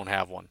 We just don't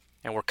have one.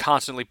 And we're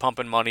constantly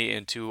pumping money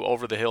into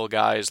over-the-hill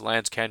guys,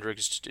 Lance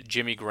Kendricks,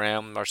 Jimmy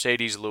Graham,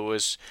 Mercedes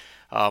Lewis,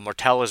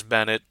 Martellus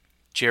Bennett,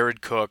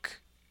 Jared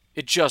Cook.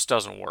 It just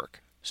doesn't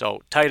work.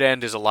 So tight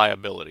end is a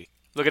liability.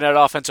 Looking at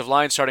offensive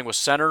line, starting with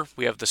center,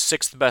 we have the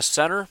 6th best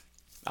center.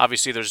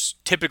 Obviously, there's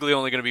typically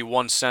only going to be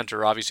one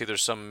center. Obviously,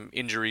 there's some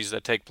injuries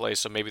that take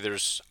place, so maybe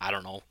there's,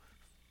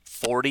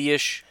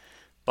 40-ish.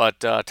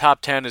 But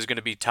top 10 is going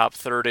to be top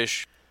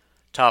third-ish.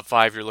 Top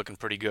 5, you're looking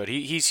pretty good.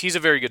 He's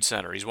a very good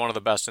center. He's one of the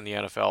best in the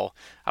NFL.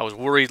 I was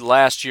worried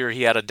last year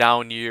he had a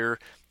down year,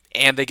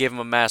 and they gave him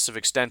a massive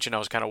extension. I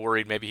was kind of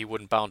worried maybe he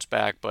wouldn't bounce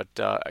back. But,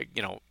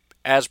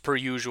 as per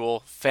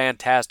usual,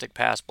 fantastic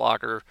pass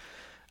blocker,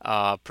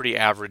 pretty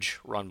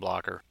average run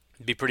blocker.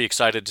 Be pretty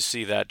excited to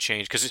see that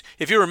change. Because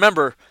if you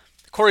remember,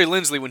 Corey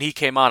Linsley, when he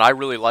came on, I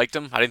really liked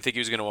him. I didn't think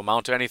he was going to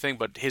amount to anything,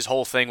 but his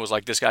whole thing was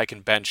like, this guy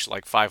can bench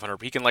like 500.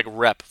 He can like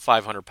rep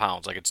 500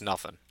 pounds like it's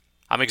nothing.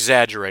 I'm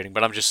exaggerating,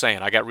 but I'm just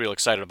saying, I got real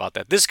excited about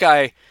that. This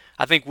guy,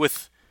 I think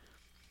with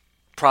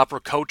proper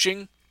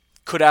coaching,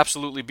 could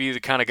absolutely be the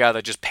kind of guy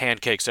that just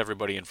pancakes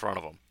everybody in front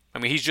of him. I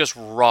mean, he's just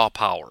raw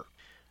power.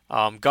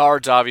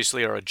 Guards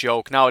obviously are a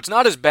joke. Now, it's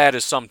not as bad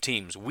as some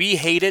teams. We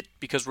hate it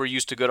because we're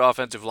used to good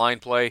offensive line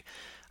play.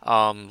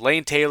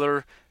 Lane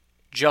Taylor,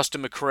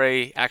 Justin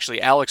McCray,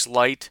 actually Alex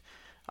Light,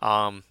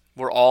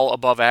 were all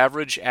above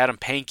average. Adam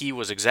Pankey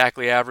was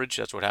exactly average.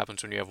 That's what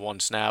happens when you have one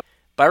snap.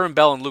 Byron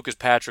Bell and Lucas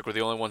Patrick were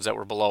the only ones that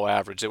were below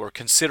average. They were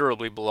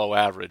considerably below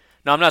average.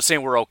 Now, I'm not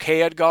saying we're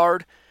okay at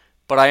guard,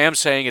 but I am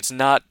saying it's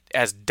not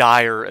as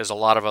dire as a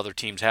lot of other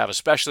teams have,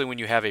 especially when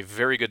you have a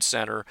very good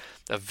center,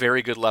 a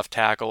very good left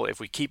tackle. If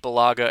we keep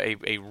Balaga,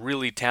 a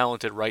really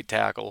talented right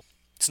tackle,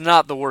 it's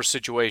not the worst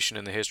situation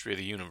in the history of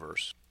the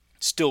universe.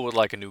 Still would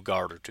like a new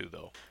guard or two,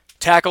 though.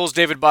 Tackles,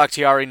 David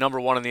Bakhtiari, number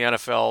 1 in the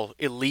NFL.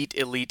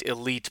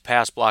 Elite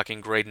pass blocking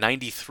grade,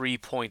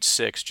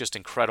 93.6, just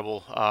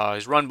incredible.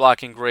 His run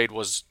blocking grade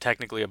was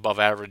technically above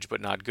average,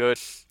 but not good.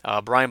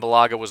 Brian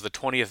Balaga was the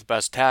 20th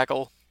best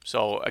tackle.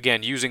 So,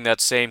 again, using that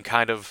same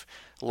kind of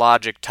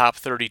logic, top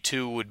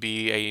 32 would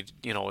be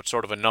it's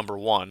sort of a number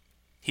 1.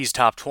 He's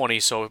top 20,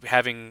 so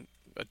having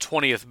a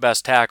 20th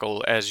best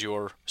tackle as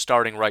your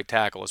starting right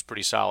tackle is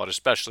pretty solid,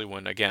 especially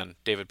when, again,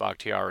 David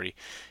Bakhtiari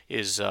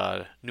is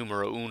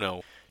numero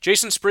uno.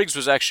 Jason Spriggs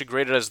was actually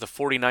graded as the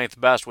 49th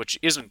best, which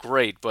isn't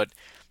great, but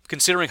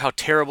considering how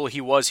terrible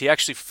he was, he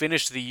actually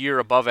finished the year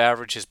above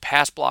average. His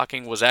pass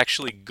blocking was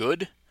actually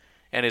good,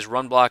 and his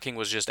run blocking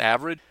was just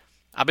average.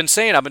 I've been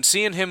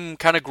seeing him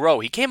kind of grow.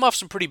 He came off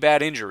some pretty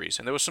bad injuries,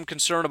 and there was some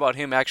concern about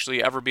him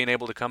actually ever being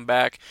able to come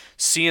back.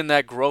 Seeing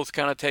that growth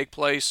kind of take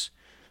place,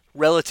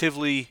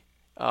 relatively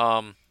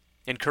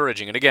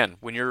encouraging. And again,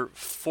 when you're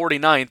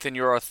 49th and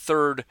you're a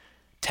third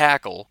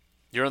tackle,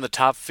 you're in the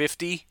top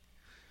 50.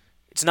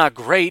 It's not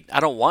great. I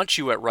don't want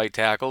you at right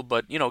tackle,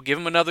 but, give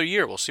him another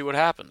year. We'll see what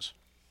happens.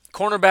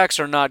 Cornerbacks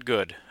are not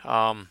good.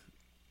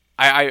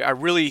 I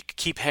really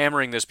keep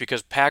hammering this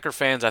because Packer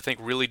fans, I think,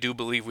 really do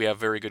believe we have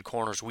very good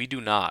corners. We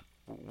do not.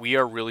 We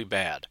are really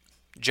bad.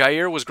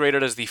 Jair was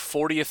graded as the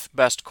 40th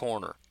best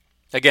corner.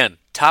 Again,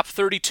 top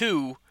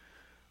 32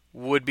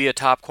 would be a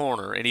top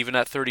corner, and even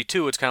at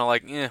 32, it's kind of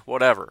like,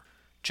 whatever.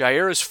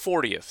 Jair is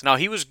 40th. Now,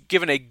 he was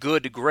given a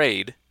good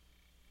grade.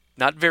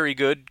 Not very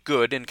good,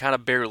 and kind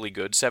of barely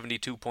good,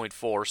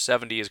 72.4.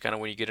 70 is kind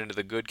of when you get into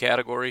the good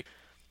category.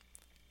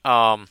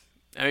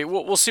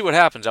 We'll see what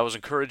happens. I was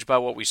encouraged by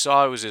what we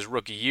saw. It was his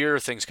rookie year.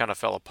 Things kind of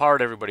fell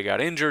apart. Everybody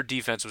got injured.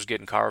 Defense was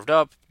getting carved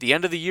up. The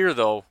end of the year,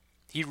 though,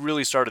 he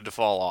really started to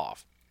fall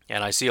off.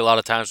 And I see a lot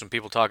of times when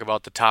people talk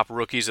about the top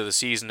rookies of the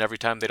season, every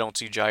time they don't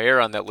see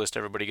Jair on that list,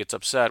 everybody gets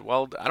upset.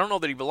 Well, I don't know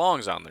that he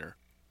belongs on there.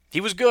 He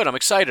was good. I'm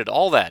excited.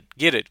 All that.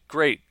 Get it.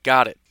 Great.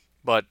 Got it.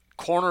 But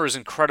corner is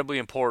incredibly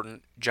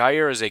important.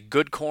 Jair is a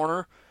good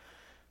corner,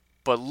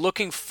 but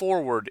looking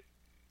forward,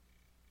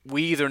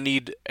 we either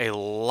need a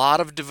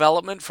lot of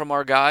development from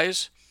our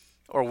guys,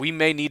 or we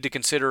may need to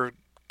consider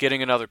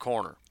getting another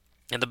corner.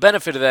 And the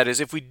benefit of that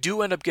is if we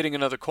do end up getting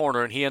another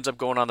corner and he ends up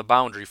going on the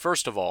boundary,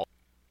 first of all,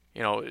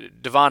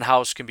 Devon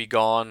House can be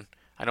gone.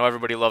 I know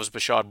everybody loves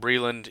Bashad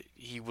Breeland.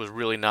 He was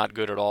really not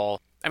good at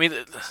all. I mean,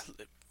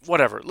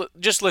 whatever.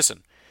 Just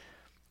listen.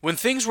 When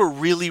things were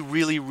really,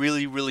 really,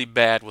 really, really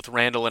bad with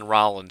Randall and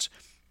Rollins,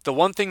 the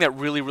one thing that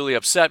really, really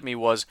upset me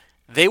was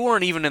they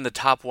weren't even in the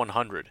top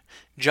 100.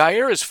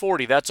 Jair is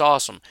 40. That's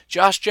awesome.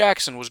 Josh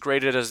Jackson was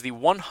graded as the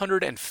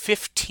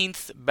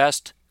 115th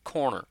best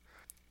corner.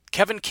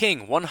 Kevin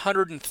King,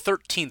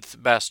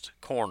 113th best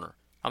corner.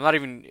 I'm not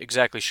even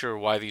exactly sure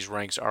why these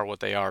ranks are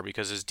what they are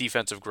because his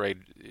defensive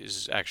grade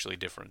is actually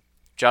different.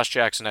 Josh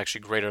Jackson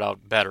actually graded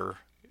out better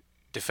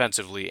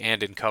defensively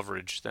and in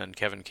coverage than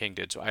Kevin King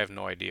did, so I have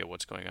no idea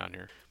what's going on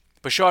here.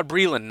 Bashaud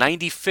Breeland,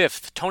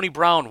 95th. Tony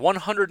Brown,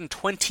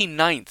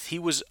 129th. He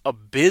was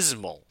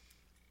abysmal.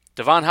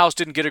 Devon House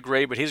didn't get a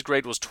grade, but his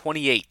grade was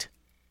 28.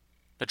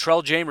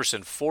 Natrell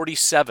Jamerson,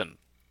 47.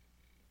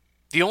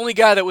 The only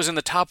guy that was in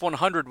the top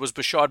 100 was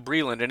Bashaud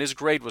Breeland, and his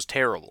grade was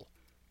terrible.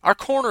 Our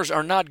corners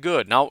are not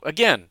good. Now,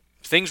 again,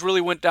 things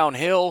really went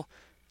downhill.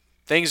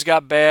 Things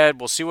got bad.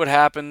 We'll see what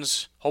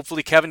happens.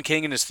 Hopefully Kevin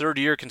King in his third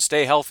year can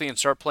stay healthy and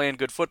start playing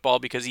good football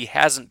because he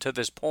hasn't to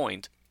this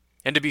point.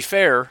 And to be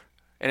fair,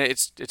 and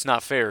it's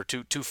not fair,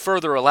 to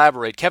further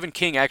elaborate, Kevin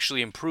King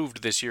actually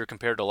improved this year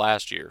compared to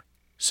last year.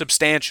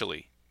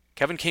 Substantially.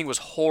 Kevin King was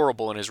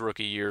horrible in his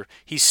rookie year.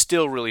 He's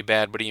still really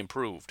bad, but he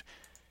improved.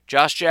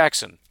 Josh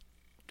Jackson,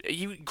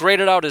 you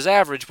graded out as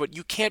average, but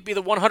you can't be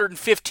the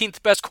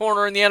 115th best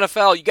corner in the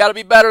NFL. You got to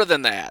be better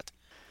than that.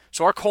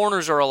 So our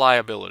corners are a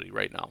liability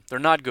right now. They're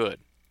not good.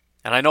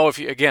 And I know if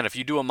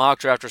you do a mock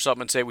draft or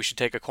something and say we should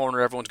take a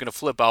corner, everyone's going to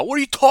flip out. What are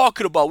you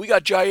talking about? We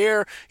got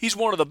Jair. He's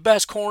one of the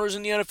best corners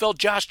in the NFL.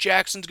 Josh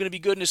Jackson's going to be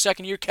good in his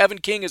second year. Kevin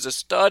King is a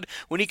stud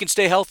when he can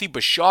stay healthy.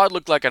 Bashaud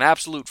looked like an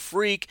absolute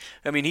freak.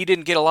 I mean, he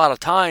didn't get a lot of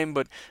time,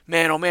 but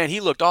man, oh man,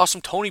 he looked awesome.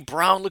 Tony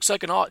Brown looks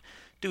like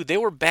dude, they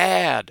were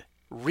bad.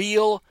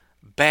 Real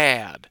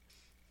bad.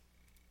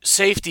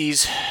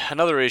 Safeties,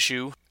 another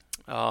issue.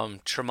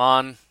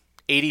 Tremont,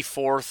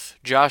 84th,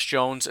 Josh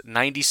Jones,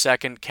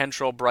 92nd,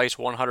 Kentrell Bryce,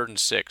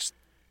 106th.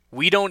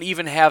 We don't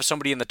even have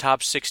somebody in the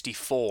top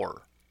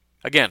 64.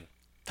 Again,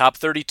 top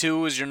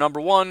 32 is your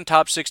number one,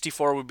 top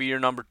 64 would be your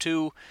number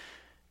two.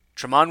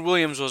 Tremont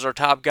Williams was our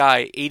top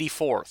guy,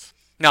 84th.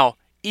 Now,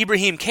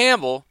 Ibrahim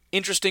Campbell,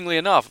 interestingly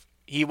enough,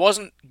 he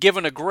wasn't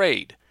given a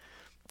grade,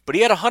 but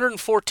he had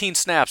 114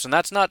 snaps, and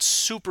that's not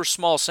super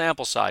small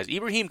sample size.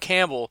 Ibrahim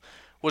Campbell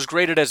was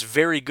graded as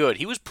very good.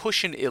 He was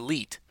pushing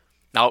elite.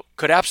 Now,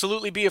 could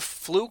absolutely be a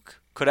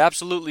fluke, could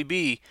absolutely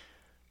be,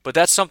 but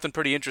that's something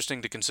pretty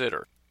interesting to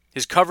consider.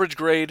 His coverage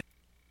grade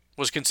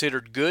was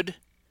considered good.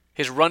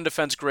 His run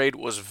defense grade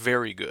was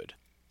very good.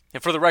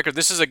 And for the record,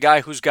 this is a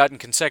guy who's gotten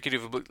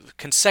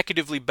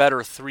consecutively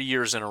better 3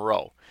 years in a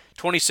row.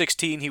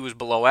 2016, he was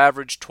below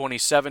average.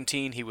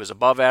 2017, he was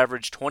above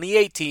average.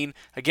 2018,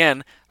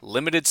 again,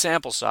 limited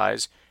sample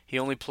size. He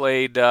only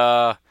played,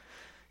 I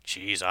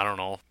don't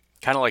know,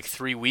 kind of like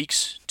 3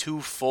 weeks,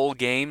 2 full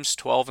games,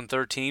 12 and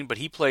 13, but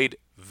he played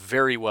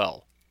very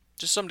well.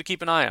 Just something to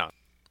keep an eye on.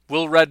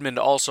 Will Redmond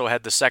also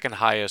had the second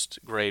highest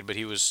grade, but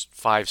he was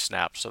 5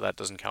 snaps, so that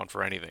doesn't count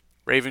for anything.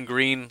 Raven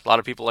Green, a lot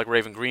of people like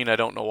Raven Green. I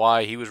don't know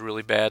why. He was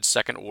really bad.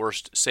 Second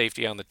worst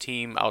safety on the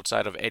team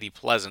outside of Eddie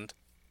Pleasant.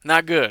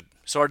 Not good.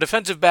 So our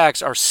defensive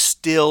backs are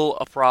still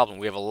a problem.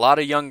 We have a lot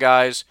of young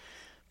guys,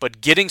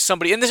 but getting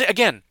somebody... And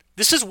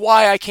this is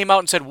why I came out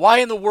and said, why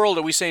in the world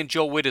are we saying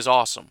Joe Witt is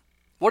awesome?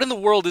 What in the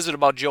world is it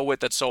about Joe Witt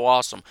that's so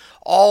awesome?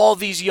 All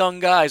these young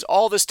guys,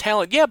 all this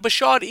talent. Yeah,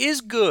 Bashaud is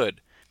good.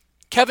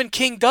 Kevin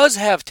King does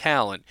have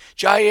talent.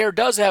 Jair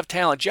does have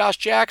talent. Josh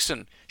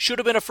Jackson should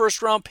have been a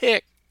first-round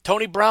pick.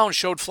 Tony Brown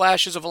showed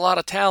flashes of a lot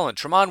of talent.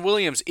 Tremont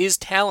Williams is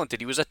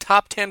talented. He was a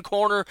top 10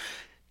 corner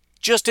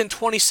just in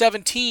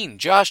 2017.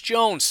 Josh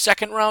Jones,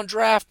 second-round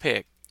draft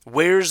pick.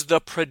 Where's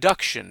the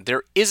production?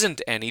 There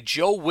isn't any.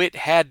 Joe Witt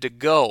had to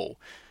go.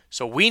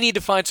 So we need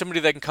to find somebody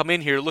that can come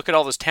in here, look at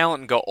all this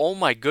talent, and go, oh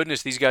my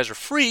goodness, these guys are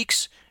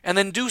freaks, and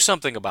then do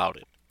something about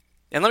it.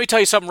 And let me tell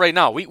you something right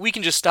now. We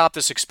can just stop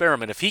this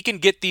experiment. If he can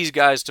get these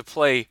guys to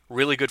play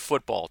really good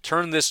football,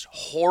 turn this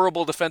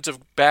horrible defensive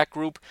back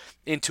group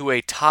into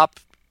a top,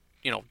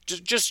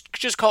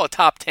 just call it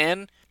top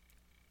 10,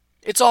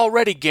 it's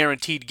already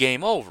guaranteed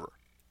game over.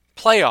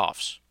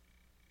 Playoffs.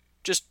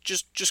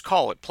 Just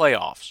call it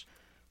playoffs.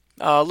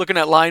 Looking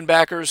at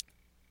linebackers,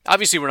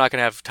 obviously we're not going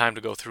to have time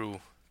to go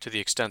through to the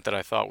extent that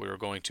I thought we were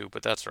going to,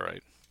 but that's all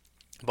right.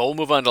 But we'll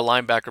move on to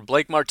linebacker.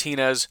 Blake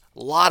Martinez,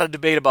 a lot of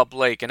debate about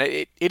Blake, and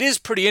it is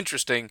pretty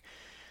interesting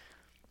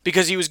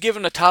because he was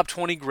given a top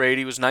 20 grade.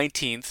 He was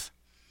 19th.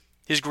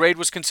 His grade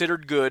was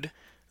considered good.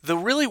 The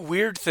really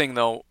weird thing,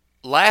 though,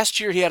 last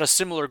year he had a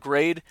similar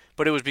grade,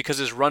 but it was because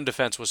his run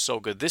defense was so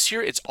good. This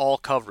year, it's all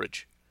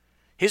coverage.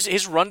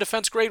 His run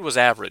defense grade was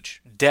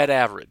average, dead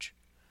average.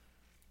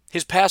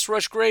 His pass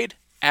rush grade,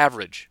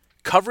 average.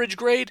 Coverage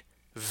grade,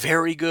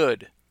 very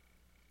good.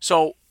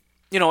 So,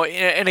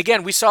 and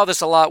again, we saw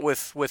this a lot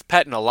with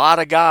Pettine. A lot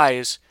of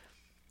guys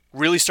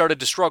really started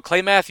to struggle.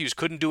 Clay Matthews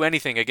couldn't do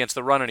anything against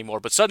the run anymore,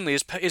 but suddenly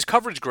his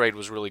coverage grade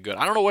was really good.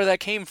 I don't know where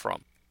that came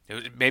from.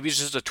 Maybe it's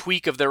just a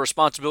tweak of their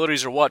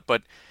responsibilities or what,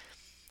 but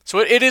so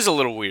it is a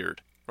little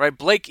weird, right?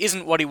 Blake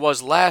isn't what he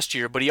was last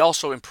year, but he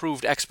also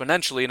improved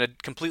exponentially in a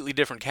completely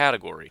different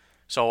category.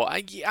 So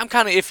I'm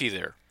kind of iffy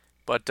there.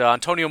 But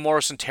Antonio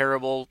Morrison,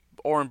 terrible.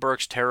 Oren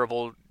Burks,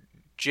 terrible.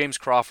 James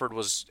Crawford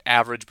was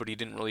average, but he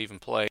didn't really even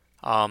play.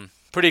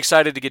 Pretty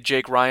excited to get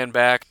Jake Ryan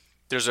back.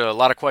 There's a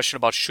lot of question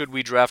about should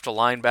we draft a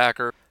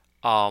linebacker.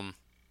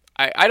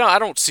 I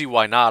don't see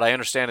why not. I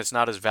understand it's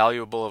not as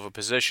valuable of a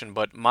position,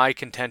 but my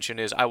contention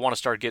is I want to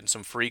start getting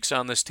some freaks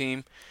on this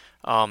team.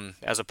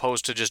 as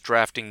opposed to just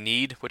drafting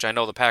need, which I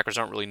know the Packers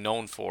aren't really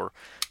known for.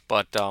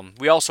 But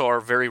we also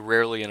are very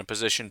rarely in a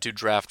position to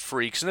draft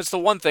freaks. And it's the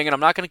one thing, and I'm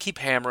not going to keep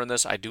hammering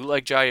this, I do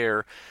like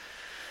Jair.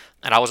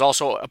 And I was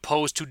also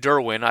opposed to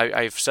Derwin.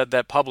 I've said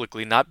that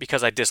publicly, not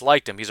because I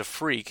disliked him. He's a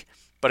freak.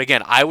 But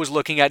again, I was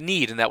looking at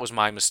need, and that was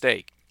my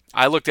mistake.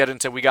 I looked at it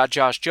and said, we got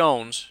Josh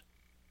Jones.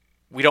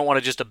 We don't want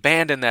to just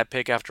abandon that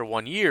pick after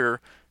 1 year.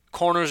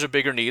 Corner's a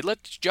bigger need.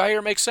 Let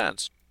Jair make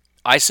sense.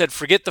 I said,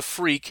 forget the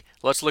freak.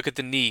 Let's look at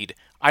the need.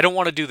 I don't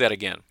want to do that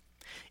again.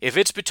 If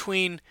it's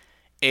between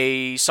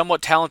a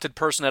somewhat talented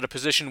person at a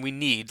position we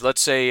need,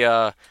 let's say,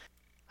 I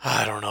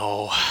don't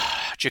know,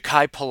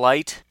 Jachai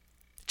Polite.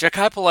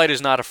 Jachai Polite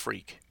is not a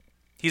freak.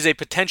 He's a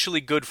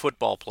potentially good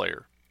football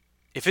player.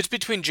 If it's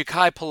between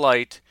Jachai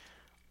Polite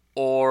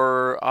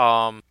or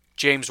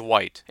James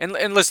White, and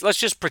let's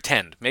just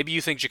pretend. Maybe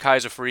you think Jachai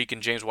is a freak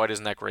and James White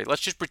isn't that great.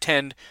 Let's just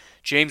pretend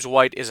James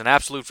White is an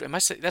absolute.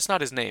 That's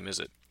not his name, is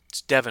it?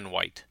 It's Devin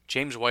White.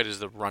 James White is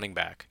the running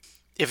back.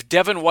 If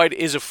Devin White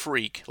is a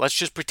freak, let's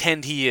just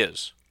pretend he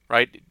is.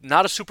 Right?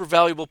 Not a super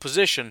valuable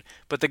position,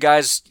 but the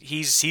guy's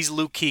he's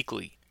Luke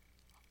Kuechly.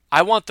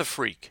 I want the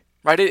freak.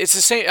 Right? It's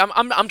the same.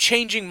 I'm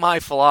changing my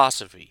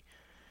philosophy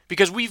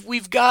because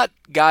we've got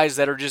guys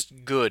that are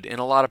just good in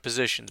a lot of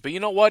positions. But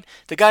you know what?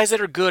 The guys that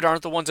are good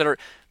aren't the ones that are.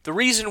 The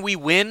reason we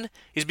win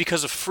is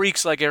because of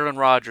freaks like Aaron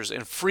Rodgers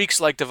and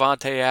freaks like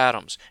Davante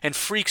Adams and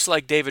freaks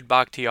like David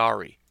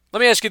Bakhtiari. Let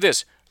me ask you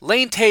this: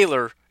 Lane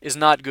Taylor is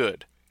not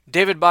good.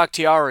 David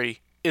Bakhtiari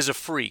is a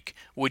freak.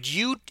 Would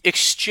you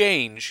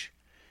exchange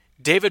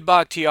David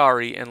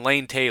Bakhtiari and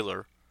Lane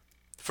Taylor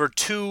for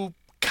two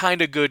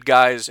kind of good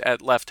guys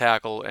at left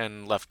tackle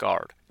and left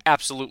guard?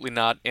 Absolutely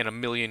not in a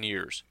million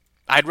years.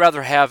 I'd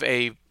rather have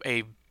a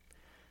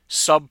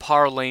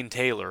subpar Lane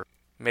Taylor.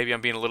 Maybe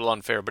I'm being a little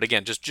unfair, but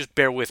again, just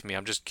bear with me.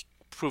 I'm just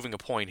proving a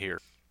point here.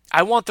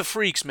 I want the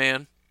freaks,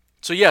 man.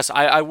 So yes,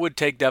 I would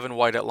take Devin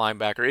White at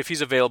linebacker if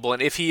he's available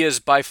and if he is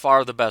by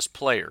far the best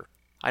player.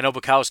 I know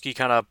Bukowski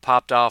kind of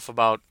popped off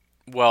about,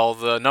 well,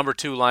 the number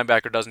 2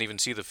 linebacker doesn't even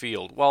see the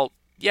field. Well,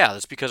 yeah,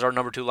 that's because our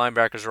number 2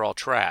 linebackers are all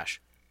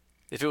trash.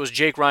 If it was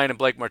Jake Ryan and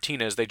Blake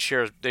Martinez, they'd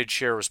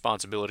share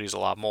responsibilities a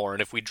lot more.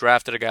 And if we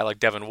drafted a guy like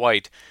Devin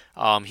White,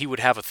 he would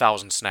have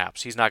 1,000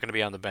 snaps. He's not going to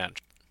be on the bench.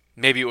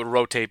 Maybe it would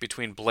rotate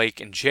between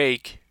Blake and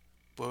Jake,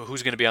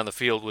 who's going to be on the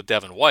field with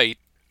Devin White,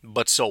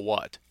 but so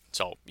what?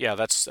 So, yeah,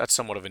 that's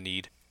somewhat of a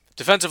need.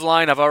 Defensive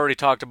line, I've already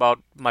talked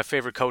about. My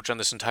favorite coach on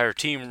this entire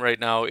team right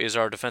now is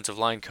our defensive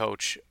line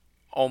coach.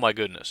 Oh my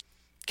goodness.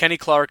 Kenny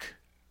Clark,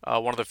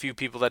 one of the few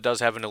people that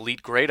does have an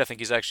elite grade. I think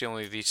he's actually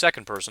only the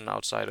second person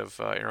outside of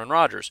Aaron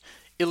Rodgers.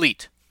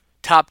 Elite.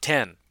 Top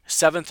 10.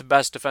 7th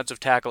best defensive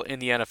tackle in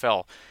the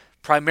NFL.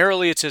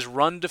 Primarily it's his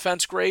run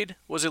defense grade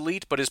was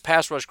elite, but his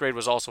pass rush grade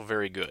was also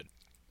very good.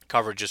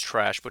 Coverage is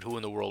trash, but who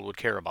in the world would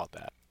care about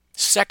that?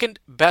 Second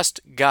best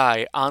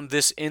guy on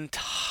this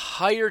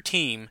entire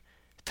team,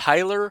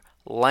 Tyler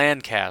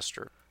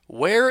Lancaster.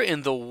 Where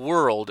in the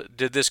world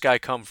did this guy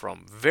come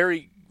from?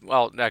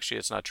 Well, actually,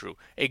 it's not true.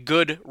 A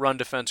good run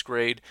defense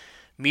grade,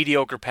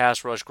 mediocre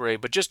pass rush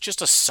grade, but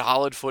just a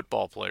solid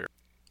football player.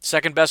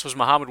 Second best was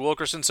Muhammad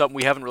Wilkerson, something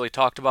we haven't really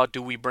talked about.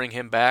 Do we bring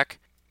him back?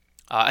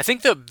 I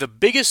think the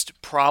biggest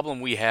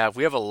problem we have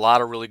a lot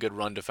of really good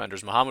run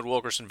defenders. Muhammad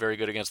Wilkerson, very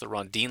good against the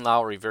run. Dean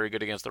Lowry, very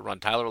good against the run.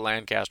 Tyler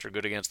Lancaster,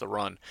 good against the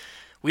run.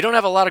 We don't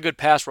have a lot of good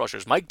pass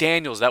rushers. Mike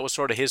Daniels, that was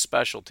sort of his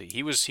specialty.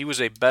 He was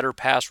a better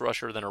pass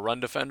rusher than a run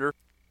defender.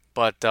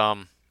 But,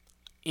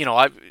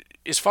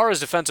 as far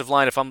as defensive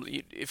line,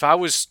 if I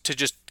was to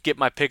just get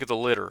my pick of the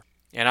litter,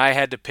 and I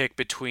had to pick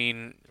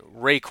between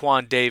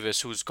Raekwon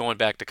Davis, who's going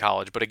back to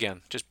college, but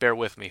again, just bear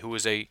with me, who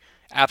is a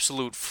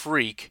absolute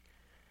freak,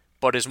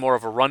 but is more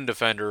of a run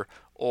defender,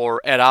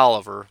 or Ed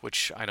Oliver,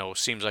 which I know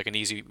seems like an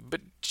easy, but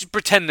just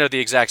pretend they're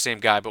the exact same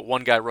guy, but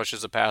one guy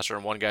rushes the passer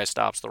and one guy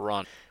stops the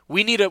run.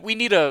 We need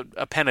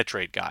a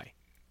penetrate guy.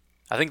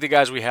 I think the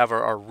guys we have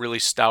are really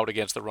stout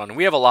against the run, and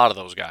we have a lot of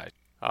those guys.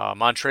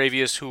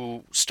 Montravius,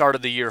 who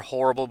started the year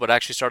horrible, but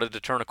actually started to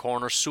turn a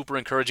corner, super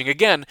encouraging.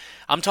 Again,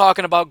 I'm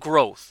talking about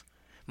growth.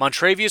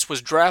 Montravius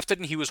was drafted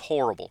and he was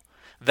horrible.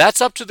 That's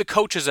up to the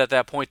coaches at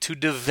that point to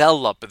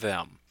develop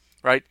them,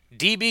 right?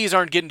 DBs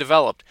aren't getting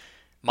developed.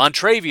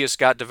 Montravius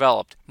got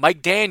developed.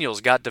 Mike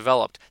Daniels got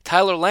developed.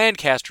 Tyler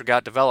Lancaster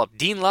got developed.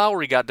 Dean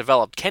Lowry got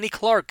developed. Kenny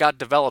Clark got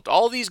developed.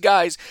 All these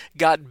guys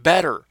got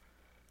better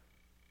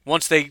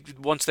once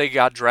they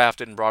got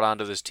drafted and brought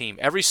onto this team.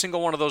 Every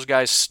single one of those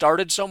guys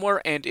started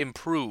somewhere and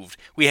improved.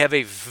 We have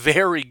a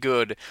very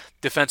good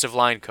defensive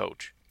line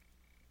coach.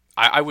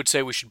 I would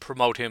say we should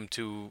promote him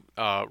to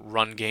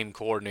run game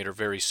coordinator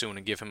very soon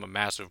and give him a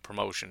massive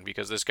promotion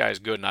because this guy is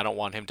good and I don't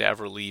want him to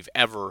ever leave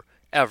ever,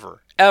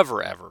 ever,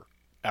 ever, ever,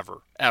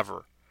 ever,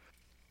 ever.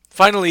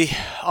 Finally,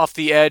 off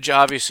the edge,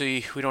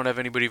 obviously, we don't have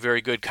anybody very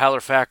good.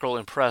 Kyler Fackrell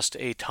impressed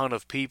a ton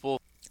of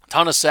people.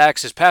 Ton of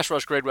sacks. His pass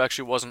rush grade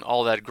actually wasn't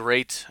all that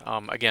great.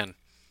 Again,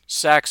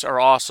 sacks are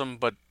awesome,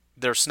 but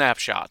they're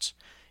snapshots.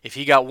 If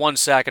he got one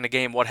sack in a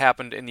game, what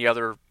happened in the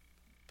other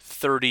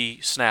 30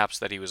 snaps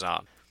that he was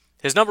on?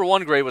 His number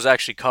one grade was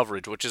actually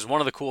coverage, which is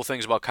one of the cool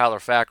things about Kyler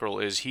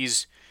Fackrell is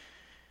he's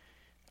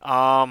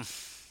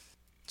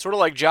sort of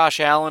like Josh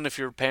Allen, if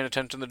you're paying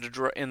attention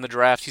in the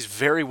draft. He's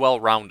very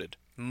well-rounded.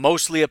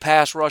 Mostly a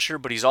pass rusher,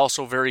 but he's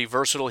also very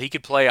versatile. He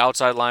could play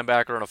outside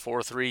linebacker in a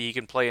 4-3. He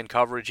can play in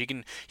coverage.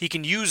 He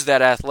can use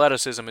that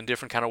athleticism in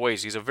different kind of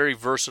ways. He's a very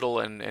versatile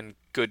and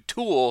good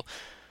tool.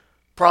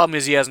 Problem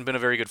is he hasn't been a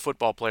very good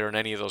football player in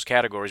any of those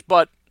categories,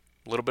 but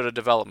a little bit of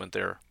development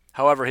there.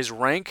 However, his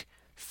rank,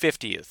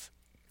 50th.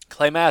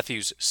 Clay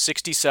Matthews,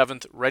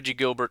 67th. Reggie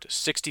Gilbert,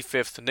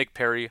 65th. Nick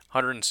Perry,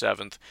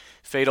 107th.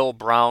 Fadol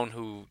Brown,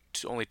 who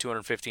only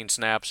 215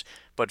 snaps,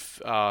 but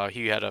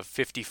he had a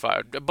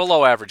 55,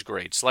 below average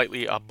grade,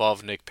 slightly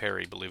above Nick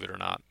Perry, believe it or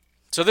not.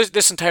 So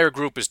this entire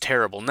group is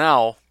terrible.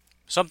 Now,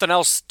 something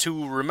else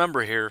to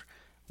remember here,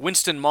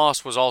 Winston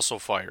Moss was also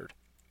fired.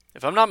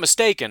 If I'm not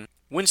mistaken,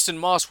 Winston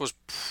Moss was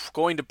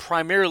going to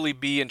primarily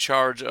be in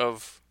charge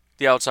of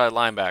the outside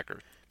linebackers,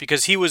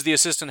 because he was the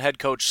assistant head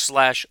coach /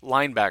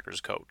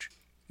 linebackers coach.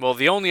 Well,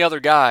 the only other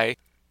guy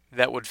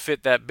that would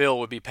fit that bill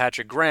would be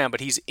Patrick Graham, but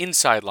he's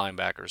inside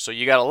linebackers. So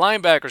you got a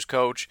linebackers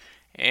coach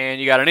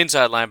and you got an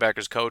inside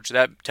linebackers coach.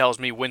 That tells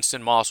me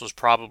Winston Moss was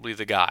probably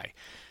the guy.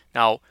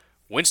 Now,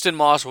 Winston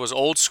Moss was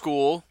old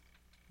school,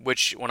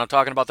 which when I'm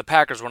talking about the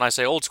Packers, when I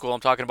say old school,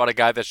 I'm talking about a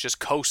guy that's just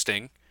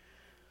coasting.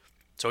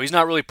 So he's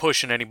not really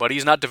pushing anybody.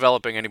 He's not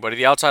developing anybody.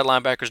 The outside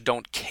linebackers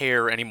don't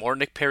care anymore.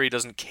 Nick Perry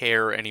doesn't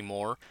care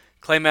anymore.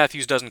 Clay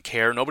Matthews doesn't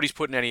care. Nobody's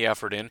putting any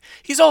effort in.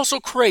 He's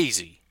also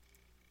crazy.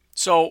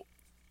 So,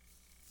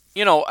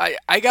 you know,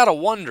 I got to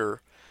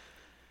wonder,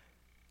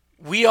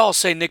 we all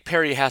say Nick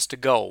Perry has to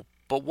go,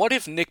 but what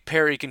if Nick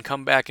Perry can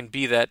come back and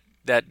be that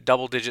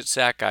double-digit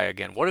sack guy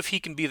again? What if he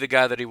can be the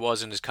guy that he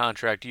was in his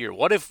contract year?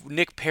 What if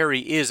Nick Perry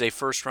is a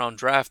first-round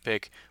draft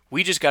pick?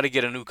 We just got to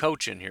get a new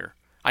coach in here.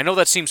 I know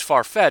that seems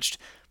far-fetched,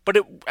 but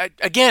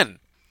again,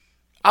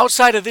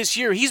 outside of this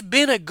year, he's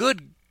been a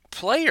good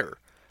player.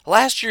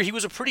 Last year, he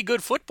was a pretty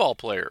good football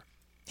player.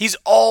 He's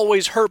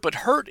always hurt, but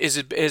hurt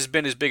has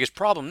been his biggest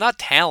problem, not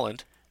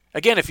talent.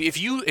 Again, if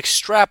you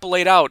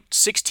extrapolate out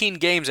 16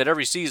 games at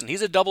every season,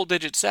 he's a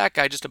double-digit sack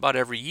guy just about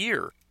every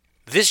year.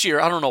 This year,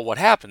 I don't know what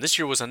happened. This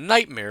year was a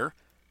nightmare.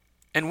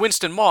 And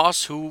Winston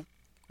Moss, who,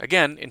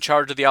 again, in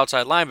charge of the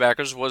outside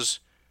linebackers, was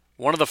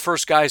one of the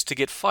first guys to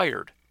get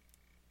fired.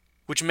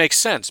 Which makes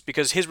sense,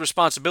 because his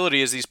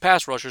responsibility is these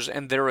pass rushers,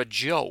 and they're a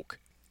joke.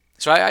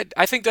 So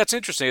I think that's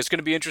interesting. It's going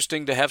to be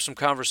interesting to have some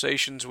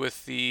conversations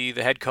with the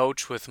head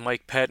coach, with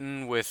Mike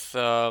Pettin, with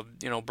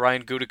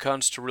Brian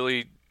Gutekunst, to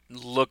really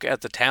look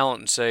at the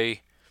talent and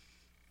say,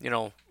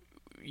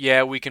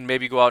 yeah, we can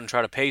maybe go out and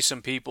try to pay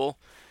some people.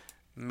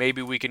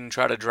 Maybe we can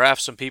try to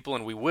draft some people,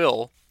 and we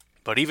will.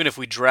 But even if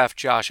we draft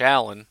Josh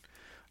Allen,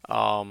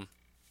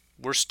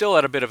 we're still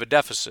at a bit of a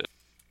deficit.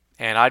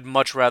 And I'd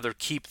much rather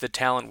keep the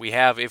talent we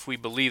have if we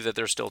believe that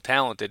they're still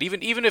talented.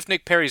 Even if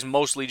Nick Perry's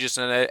mostly just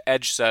an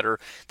edge setter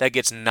that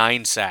gets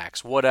 9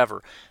 sacks,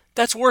 whatever,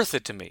 that's worth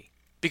it to me.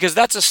 Because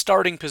that's a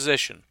starting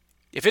position.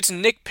 If it's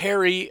Nick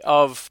Perry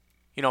of,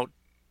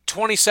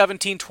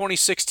 2017,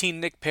 2016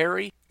 Nick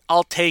Perry,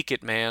 I'll take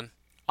it, man.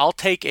 I'll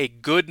take a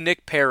good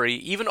Nick Perry,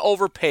 even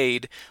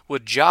overpaid,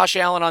 with Josh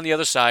Allen on the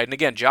other side. And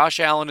again, Josh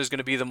Allen is going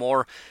to be the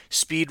more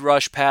speed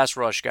rush, pass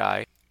rush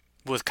guy,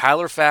 with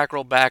Kyler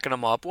Fackrell backing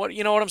him up.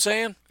 You know what I'm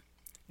saying?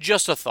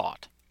 Just a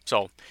thought.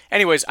 So,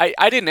 anyways,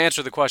 I didn't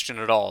answer the question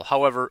at all.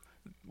 However,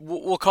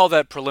 we'll call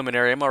that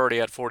preliminary. I'm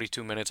already at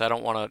 42 minutes. I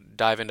don't want to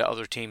dive into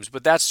other teams,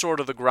 but that's sort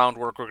of the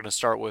groundwork we're going to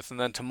start with. And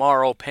then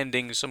tomorrow,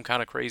 pending some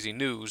kind of crazy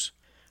news,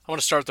 I want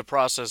to start the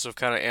process of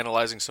kind of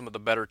analyzing some of the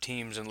better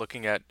teams and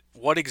looking at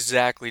what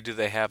exactly do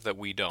they have that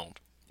we don't.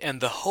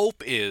 And the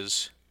hope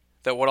is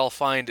that what I'll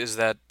find is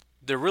that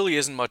there really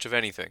isn't much of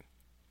anything.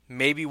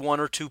 Maybe 1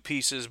 or 2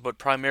 pieces, but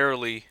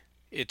primarily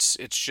it's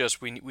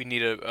just we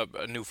need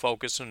a new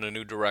focus and a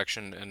new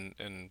direction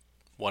and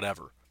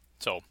whatever.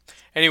 So,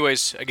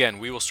 anyways, again,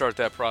 we will start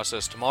that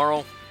process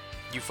tomorrow.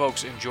 You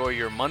folks enjoy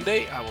your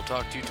Monday. I will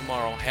talk to you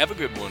tomorrow. Have a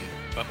good one.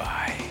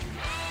 Bye-bye.